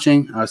much for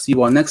watching. I'll see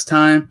you all next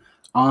time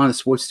on the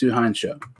Sports Dude Heinz Show.